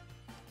tackled.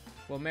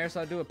 Will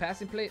Marisol do a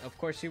passing play? Of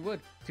course she would.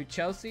 To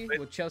Chelsea.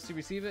 Will Chelsea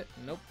receive it?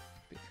 Nope.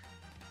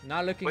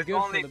 Not looking good. With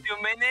only 2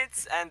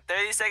 minutes and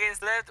 30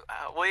 seconds left,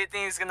 what do you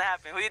think is gonna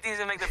happen? Who do you think is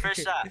gonna make the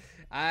first shot?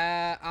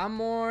 I'm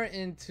more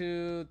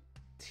into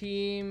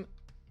Team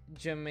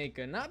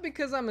Jamaica. Not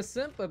because I'm a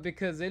simp, but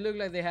because they look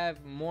like they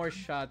have more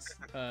shots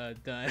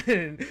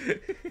done.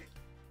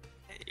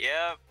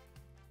 Yep.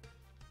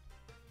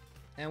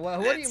 And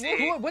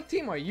what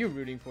team are you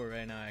rooting for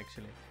right now,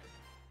 actually?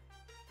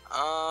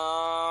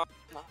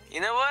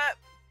 You know what?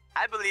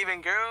 I believe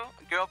in girl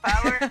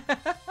power.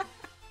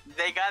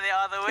 They got it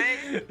all the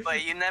way,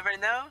 but you never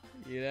know.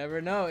 You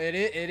never know. It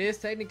is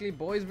technically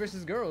boys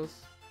versus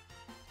girls.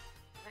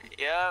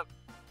 Yep.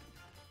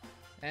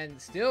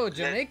 And still,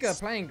 Jamaica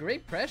applying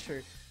great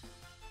pressure.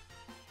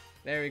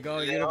 There we go.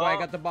 Uruguay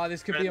got the ball.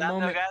 This could be a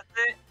moment.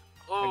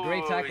 A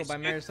great tackle by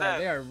Marisol.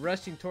 They are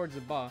rushing towards the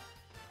ball.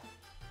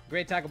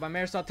 Great tackle by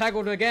Marisol.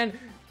 Tackled again.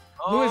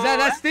 Who is that?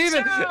 That's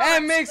Steven.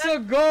 And makes a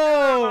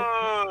goal.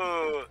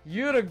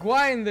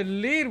 Uruguay in the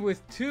lead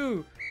with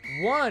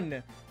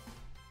 2-1.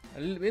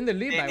 In the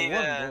lead by 1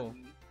 goal.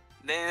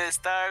 Then they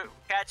start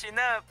catching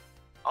up.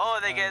 Oh,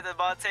 they get the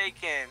ball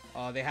taken.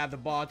 Oh, they have the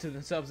ball to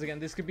themselves again.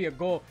 This could be a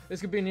goal.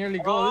 This could be an early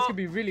goal. This could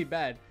be really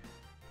bad.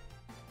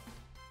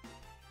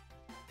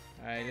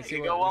 All right, let's see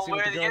what the girls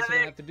are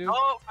gonna have to do.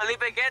 Oh,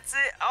 Felipe gets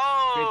it.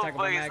 Oh,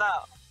 but he's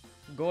not.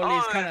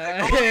 Goalie's kind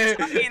of.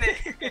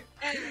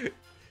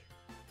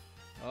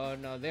 Oh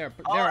no, they're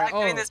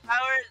activating this power.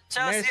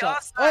 Chelsea Marisol.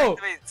 also Oh,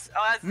 activates.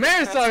 Oh,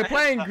 Marisol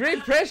applying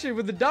great pressure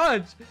with the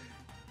dodge.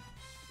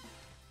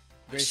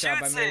 Great shot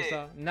by Shoots it.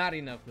 Marisol. Not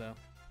enough though.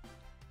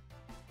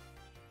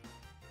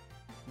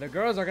 The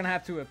girls are gonna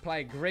have to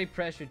apply great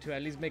pressure to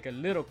at least make a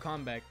little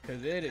comeback,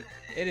 because it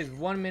is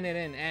 1 minute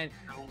in, and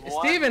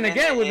Steven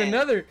again with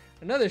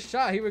another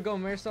shot. Here we go,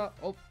 Marisol.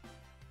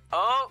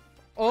 Oh.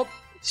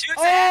 Shoots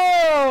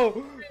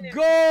Oh!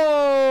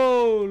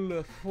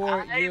 Goal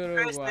for I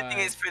Uruguay. personally think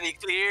it's pretty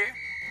clear.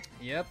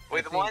 Yep.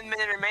 With 1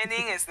 minute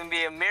remaining, it's gonna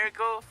be a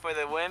miracle for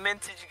the women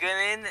to get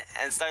in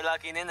and start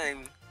locking in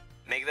and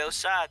make those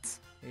shots.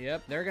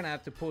 Yep, they're gonna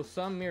have to pull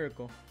some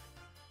miracle.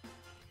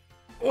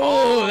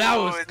 Oh, that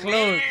was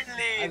close.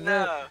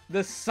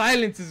 The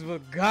silence is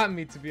what got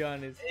me, to be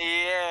honest.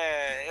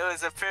 Yeah, it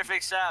was a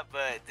perfect shot,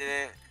 but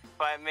didn't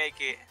quite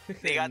make it.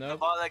 They got the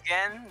ball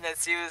again.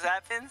 Let's see what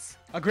happens.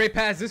 A great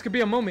pass. This could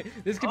be a moment.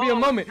 This could be a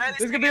moment.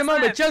 This could be a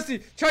moment.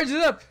 Chelsea charges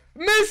up.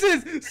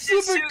 Misses.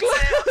 Super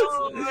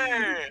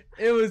close.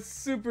 It was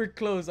super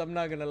close. I'm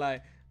not gonna lie.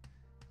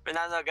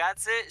 Fernando got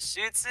it.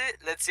 Shoots it.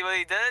 Let's see what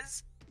he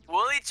does.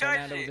 Will he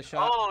charge it?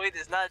 Oh, he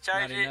does not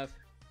charge it.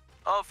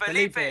 Oh,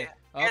 Felipe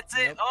gets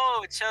it. Nope.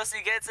 Oh,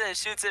 Chelsea gets it and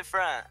shoots it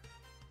front.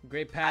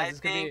 Great pass.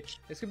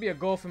 This could be a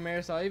goal for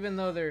Marisol, even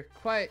though they're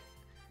quite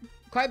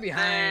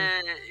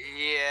behind.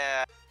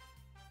 Yeah,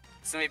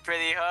 it's gonna be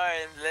pretty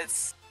hard.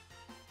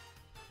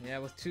 Yeah,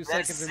 with 2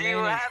 seconds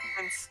remaining. Let's see what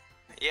happens.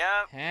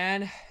 Yep.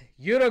 And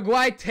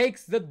Uruguay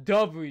takes the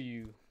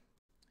W.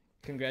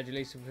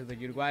 Congratulations for the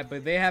Uruguay,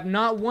 but they have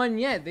not won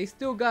yet. They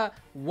still got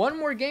one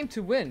more game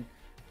to win.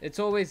 It's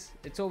always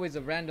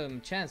a random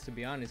chance, to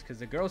be honest, because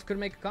the girls could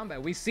make a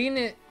comeback. We've seen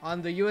it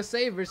on the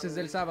USA versus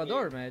El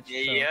Salvador match. So.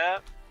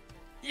 Yep.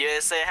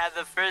 USA had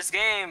the first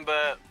game,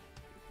 but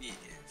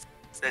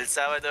El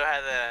Salvador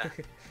had a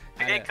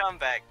good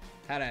comeback.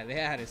 They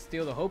had to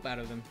steal the hope out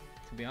of them,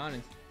 to be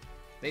honest.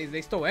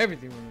 They stole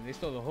everything from them. They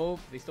stole the hope.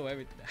 They stole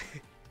everything.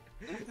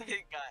 They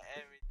got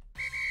everything.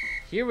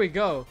 Here we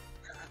go.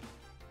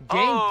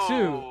 Game 2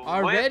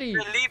 already.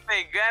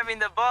 Felipe grabbing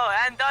the ball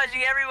and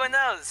dodging everyone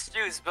else.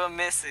 Shoots but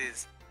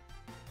misses.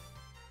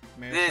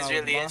 This is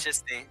really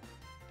interesting.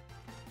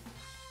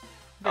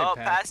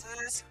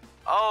 Passes.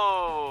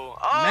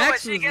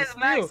 Max gets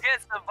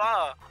the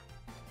ball.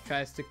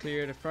 Tries to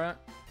clear the front.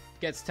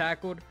 Gets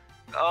tackled.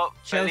 Oh,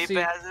 Chelsea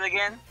Felipe has it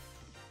again.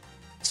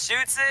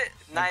 Shoots it.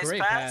 Nice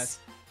pass.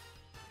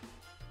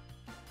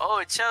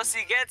 Oh,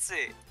 Chelsea gets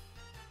it.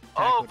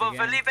 Tackled but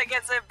again. Felipe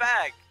gets it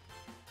back.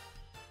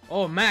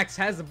 Oh, Max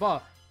has the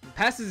ball.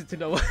 Passes it to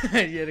Noah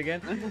yet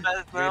again.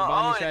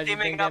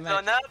 Teaming up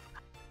on up.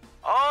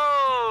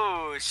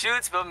 Oh,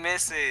 shoots but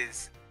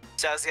misses.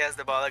 Chelsea has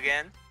the ball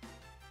again.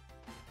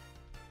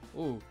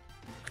 Ooh.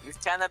 He's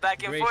kind of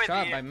back and forth. Great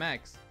shot by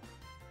Max.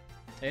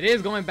 It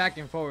is going back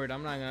and forward.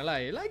 I'm not gonna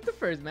lie. Like the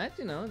first match,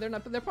 you know, they're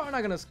probably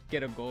not gonna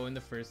get a goal in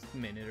the first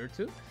minute or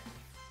two.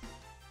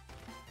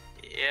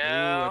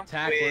 Yeah. Ooh, a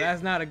tackle.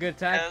 That's not a good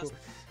tackle.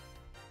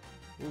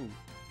 Ooh.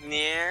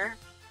 Near.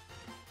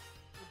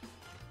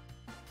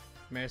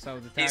 Marisol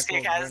with the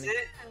tackle. Has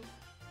it.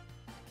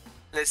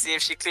 Let's see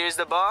if she clears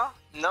the ball.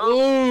 No.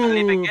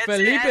 Ooh,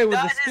 Felipe with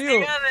the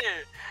steal.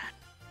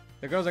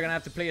 The The girls are gonna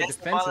have to play a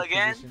defensive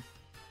position.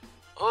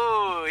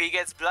 Ooh, he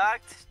gets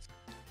blocked.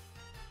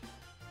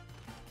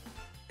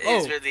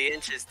 It's really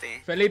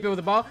interesting. Felipe with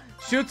the ball,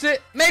 shoots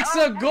it, makes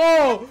a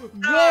goal!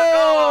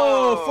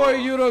 Goal for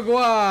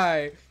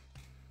Uruguay!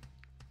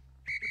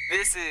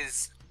 This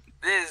is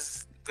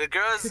the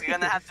girls are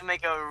gonna have to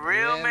make a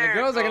real miracle.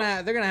 The girls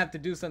are gonna have to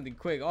do something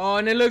quick. Oh,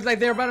 and it looks like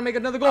they're about to make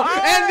another goal,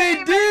 and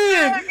they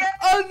did!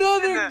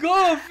 Another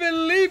goal!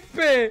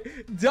 Felipe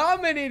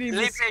dominating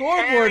the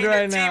scoreboard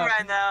right now.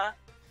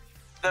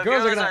 The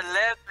girls are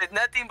left with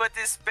nothing but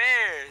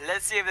despair.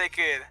 Let's see if they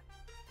could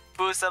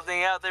pull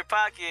something out their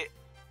pocket.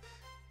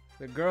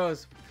 The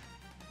girls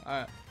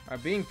are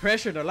being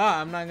pressured a lot.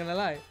 I'm not gonna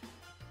lie.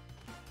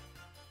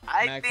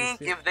 I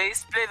think if they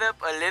split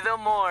up a little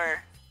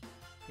more.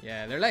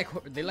 Yeah, they like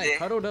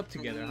huddled up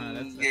together, huh?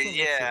 That's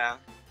yeah.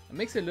 It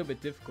makes it a little bit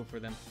difficult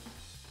for them.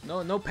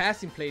 No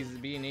passing plays is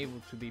being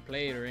able to be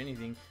played or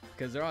anything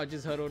because they're all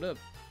just huddled up.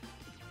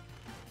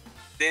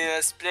 They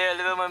split a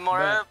little bit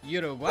more up.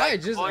 Uruguay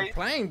just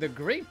applying the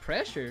great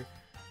pressure.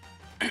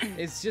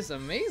 It's just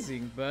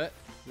amazing, but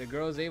the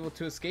girl's able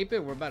to escape it.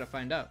 We're about to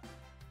find out.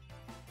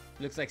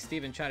 Looks like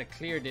Steven tried to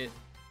clear it.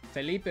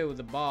 Felipe with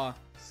the ball.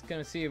 Just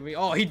gonna see if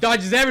he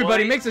dodges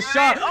everybody, makes a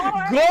shot.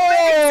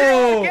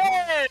 Goal!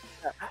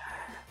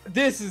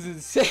 This is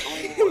insane.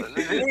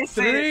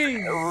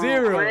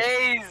 3-0.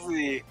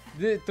 Crazy.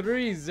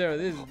 3-0.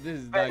 This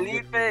is not good.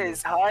 Felipe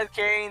is hard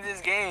carrying this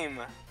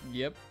game.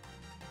 Yep.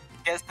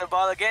 Gets the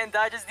ball again,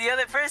 dodges the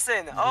other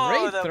person.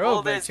 Great the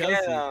throw by boulders get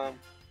Chelsea. him.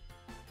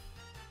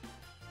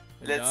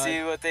 Let's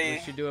see what they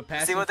should do. A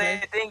passing see what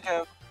play? they think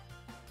of.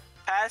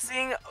 Pass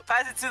it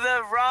to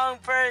the wrong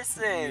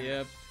person.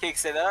 Yep.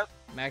 Kicks it up.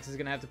 Max is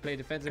gonna have to play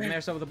defensive.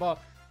 Marisol with the ball,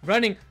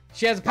 running.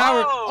 She has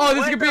power. Oh,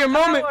 this could be your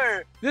moment.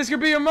 This could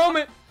be your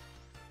moment.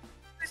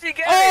 she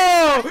gets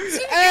Oh,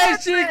 it.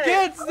 and she it.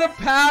 gets the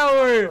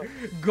power.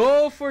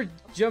 Goal for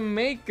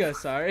Jamaica.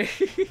 Sorry.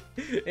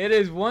 It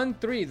is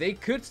 1-3. They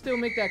could still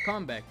make that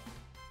comeback.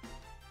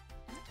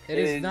 It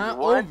is not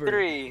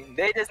 1-3. over.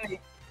 They just need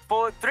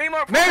 3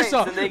 more points.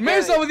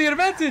 Marisa with the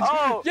advantage.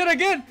 Oh. Yet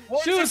again.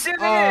 Shoots. Shoots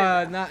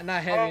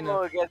not heavy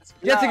enough. Gets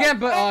again,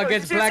 but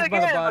gets blacked by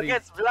the body.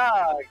 Gets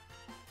blocked.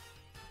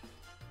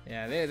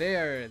 Yeah, they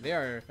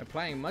are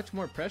applying much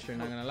more pressure.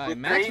 Not gonna lie. With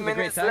Max 3 with a great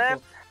minutes tackle.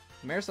 left.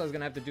 Marisol's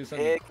gonna have to do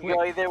something It can quick.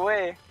 go either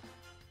way.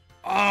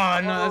 Oh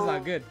no, that's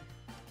not good.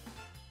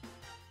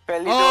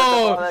 Felito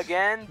Oh, with the ball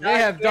again. they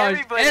have dodged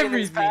Everybody in his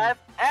everything. path,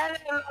 and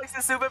it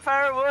looks a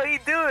superpower. Will he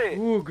do it?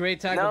 Ooh, great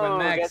tackle No,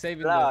 by Max, gets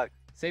saving blocked.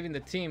 the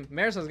team.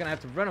 Marisol's gonna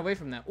have to run away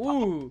from that.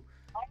 Ooh,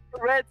 The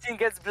red team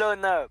gets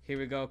blown up. here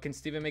we go. Can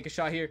Steven make a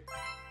shot here?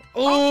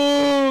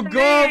 Ooh,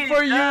 goal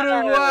for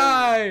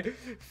Uruguay.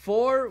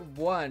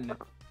 4-1.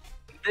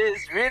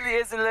 This really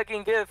isn't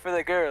looking good for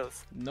the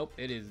girls. Nope,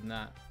 it is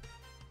not.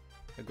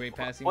 A great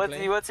passing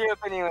play. What's your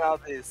opinion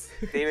about this,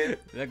 David?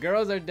 The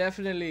girls are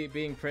definitely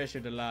being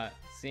pressured a lot,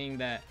 seeing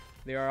that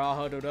they are all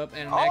huddled up,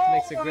 and Max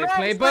makes a great Max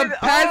play, but played-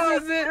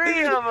 passes 3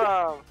 it. of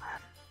them.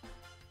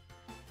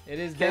 It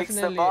is Takes the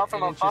definitely ball an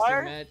from interesting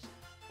afar. match.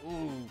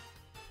 Ooh,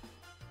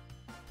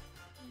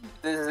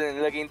 This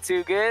isn't looking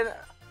too good.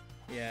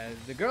 yeah,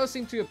 the girls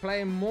seem to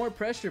apply more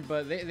pressure,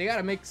 but they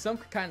gotta make some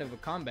kind of a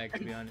comeback, to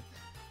be honest.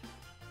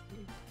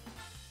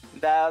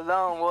 That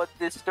alone will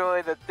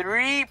destroy the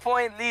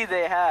 3-point lead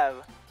they have.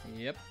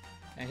 Yep.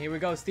 And here we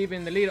go, Steven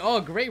in the lead. Oh,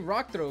 great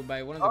rock throw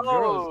by one of the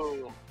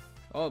girls.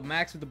 Oh,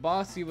 Max with the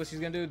ball. See what she's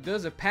gonna do.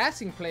 Does a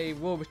passing play.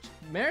 Will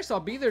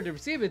Marisol be there to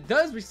receive it?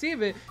 Does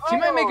receive it. She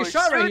might make a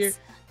shot right here.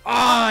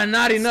 Oh,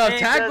 not enough. She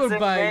Tackled doesn't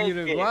by make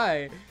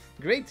Uruguay.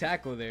 Great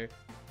tackle there.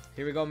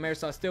 Here we go.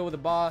 Marisol still with the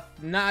ball.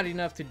 Not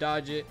enough to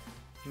dodge it.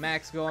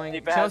 Max going. He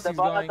has the Chelsea's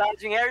ball, going.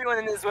 dodging everyone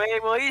in his way.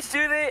 Will he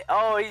shoot it?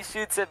 Oh, he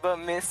shoots it but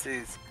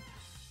misses.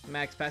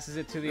 Max passes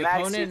it to the Max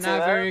opponent. shoots it Not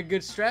up. very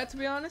good strat, to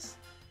be honest.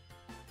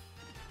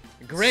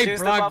 Great Shoots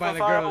the block ball by the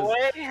from far girls.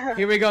 away.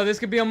 Here we go. This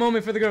could be a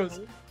moment for the girls.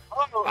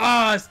 Oh,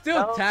 Ah,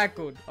 still No.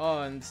 tackled. Oh,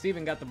 and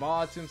Steven got the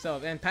ball to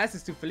himself and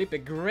passes to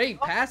Felipe. Great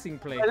passing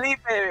play. Felipe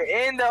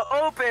in the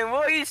open.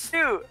 Will he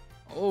shoot?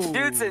 Oh,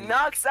 Shoots it,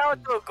 knocks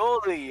out the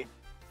goalie.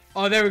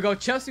 oh, there we go.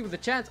 Chelsea with a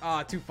chance.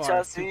 Ah, too far.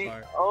 Chelsea. Too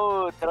far.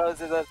 Oh,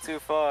 throws it up too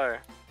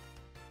far.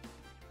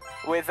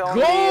 With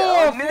only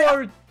Goal a minute.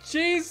 for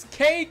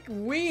Cheesecake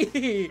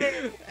Wee.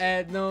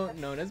 And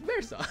known as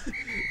Marisol.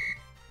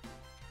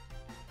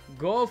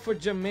 Goal for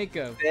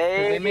Jamaica. 'Cause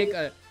they make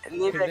a.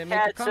 Need Could they to make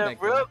a catch comeback,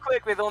 up real though?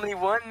 quick with only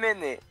 1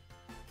 minute.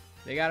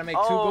 They gotta make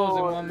 2 goals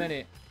in Oh. 1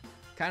 minute.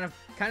 Kind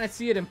of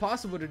see it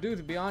impossible to do,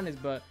 to be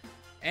honest, but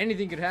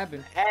anything could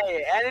happen.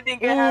 Hey, anything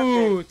can happen.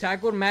 Ooh,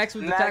 tackled Max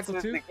with the Max tackle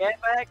with too. the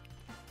get back.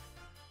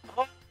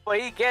 Oh, but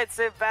he gets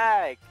it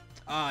back.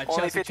 Ah, Only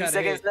Chelsea 50 tried to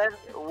seconds hit.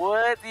 left.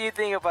 What do you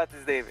think about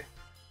this, David?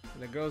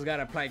 The girls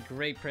gotta apply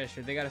great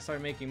pressure. They gotta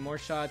start making more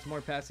shots, more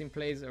passing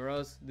plays, or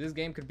else this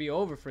game could be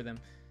over for them.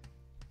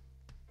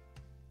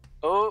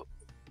 Oh,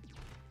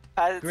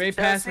 Great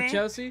pass for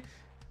Chelsea.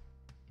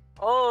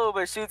 Oh,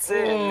 but shoots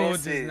it and Oh,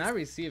 misses. does not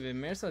receive it.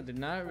 Marisol did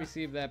not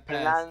receive that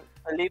And pass. now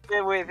Felipe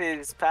with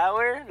his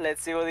power.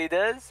 Let's see what he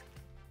does.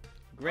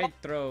 Great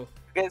throw.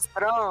 Gets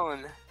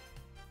thrown.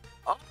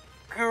 Oh,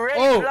 great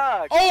Oh,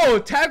 block. oh,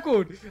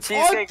 tackled. All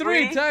Cheesecake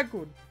 3 Wee.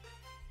 tackled.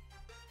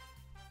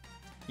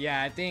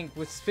 Yeah, I think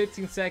with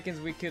 15 seconds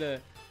we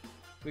could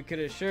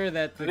assure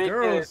that the We can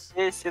girls.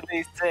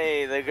 officially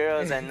say the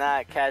girls are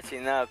not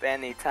catching up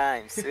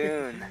anytime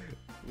soon.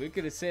 We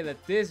could say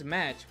that this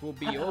match will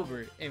be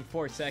over in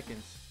 4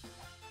 seconds.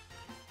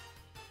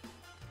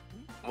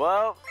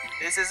 Well,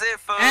 This is it,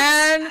 folks.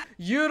 And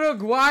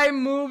Uruguay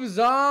moves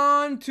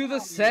on to the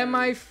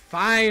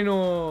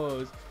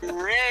semifinals.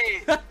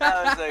 great. That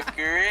was a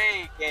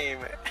great game.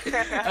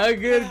 A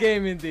good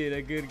game indeed.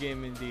 A good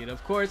game indeed.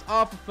 Of course,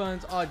 all for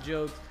funs, all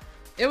jokes.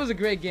 It was a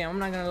great game. I'm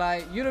not gonna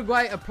lie.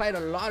 Uruguay applied a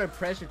lot of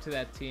pressure to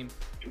that team.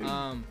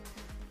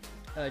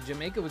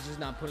 Jamaica was just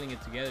not pulling it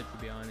together, to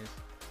be honest.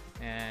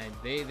 And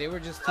they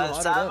were just too El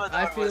huddled up.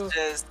 I Salvador feel. was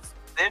just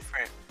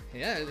different.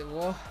 Yeah.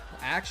 Well,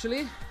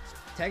 actually,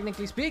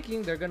 technically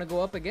speaking, they're gonna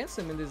go up against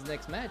them in this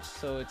next match.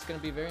 So it's gonna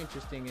be very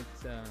interesting. It's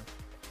to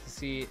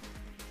see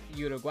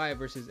Uruguay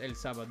versus El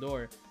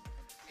Salvador.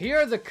 Here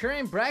are the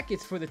current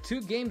brackets for the 2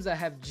 games that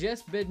have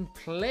just been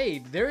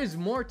played. There is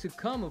more to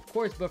come, of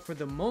course, but for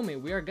the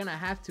moment, we are gonna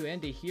have to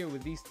end it here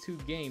with these 2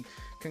 games.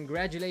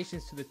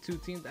 Congratulations to the 2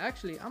 teams.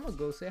 Actually, I'm gonna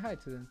go say hi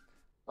to them.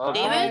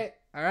 David?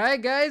 All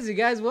right, guys, you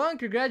guys won.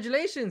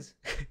 Congratulations.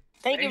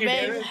 Thank you,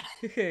 babe.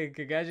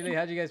 Congratulations.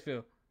 How'd you guys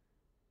feel?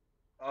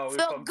 Oh, we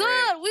Felt felt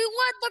good. We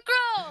won the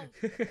crown.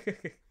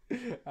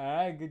 All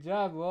right, good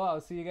job. Well, I'll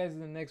see you guys in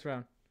the next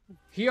round.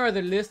 Here are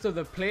the list of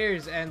the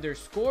players and their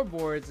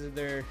scoreboards,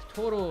 their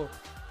total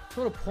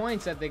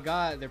points that they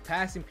got, their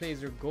passing plays,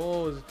 their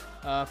goals.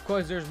 Of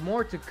course, there's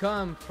more to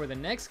come for the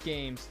next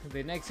games.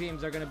 The next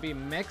games are going to be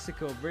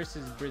Mexico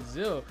versus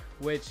Brazil,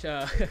 which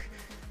I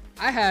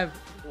have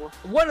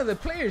one of the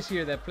players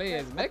here that play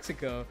as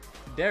Mexico,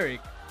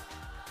 Derek.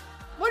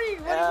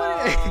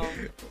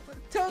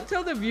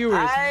 Tell the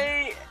viewers.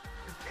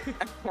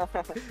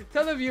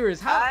 Tell the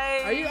viewers.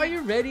 Are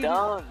you ready?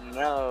 Don't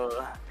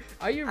know.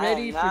 Are you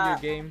ready for your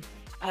game?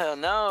 I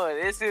don't know.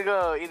 This could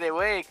go either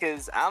way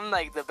because I'm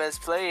like the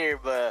best player,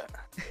 but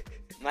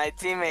my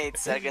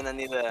teammates are gonna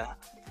need a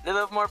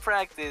little more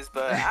practice.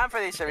 But I'm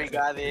pretty sure we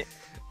got it.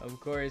 Of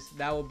course,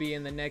 that will be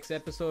in the next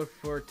episode.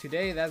 For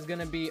today, that's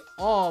gonna be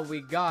all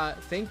we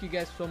got. Thank you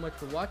guys so much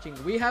for watching.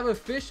 We have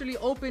officially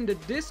opened a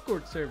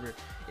Discord server.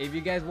 If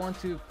you guys want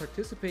to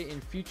participate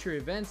in future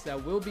events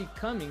that will be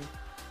coming,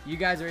 you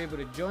guys are able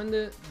to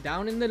join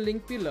down in the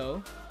link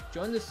below.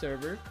 Join the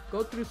server.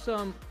 Go through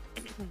some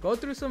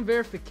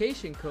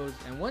verification codes,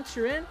 and once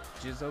you're in,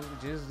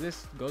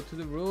 just go to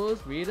the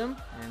rules, read them,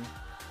 and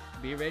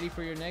be ready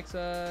for your next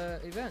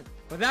event.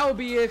 But that will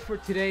be it for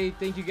today.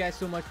 Thank you guys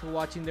so much for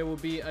watching. There will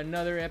be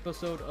another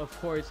episode, of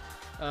course,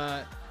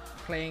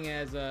 playing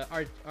as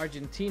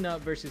Argentina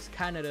versus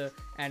Canada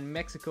and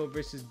Mexico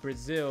versus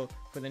Brazil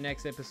for the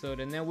next episode,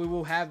 and then we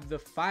will have the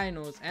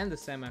finals and the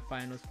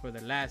semifinals for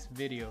the last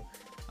video.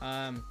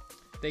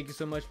 Thank you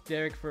so much,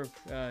 Derek, for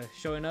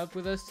showing up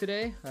with us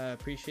today.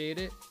 Appreciate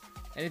it.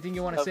 Anything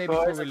you want to say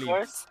before we leave? Of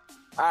course.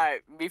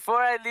 Alright,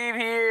 before I leave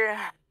here,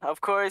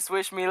 of course,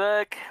 wish me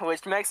luck,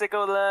 wish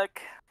Mexico luck.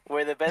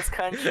 We're the best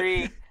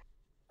country,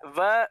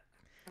 but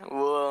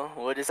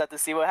we'll just have to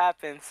see what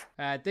happens.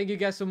 Thank you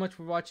guys so much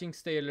for watching.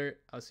 Stay alert.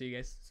 I'll see you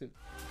guys soon.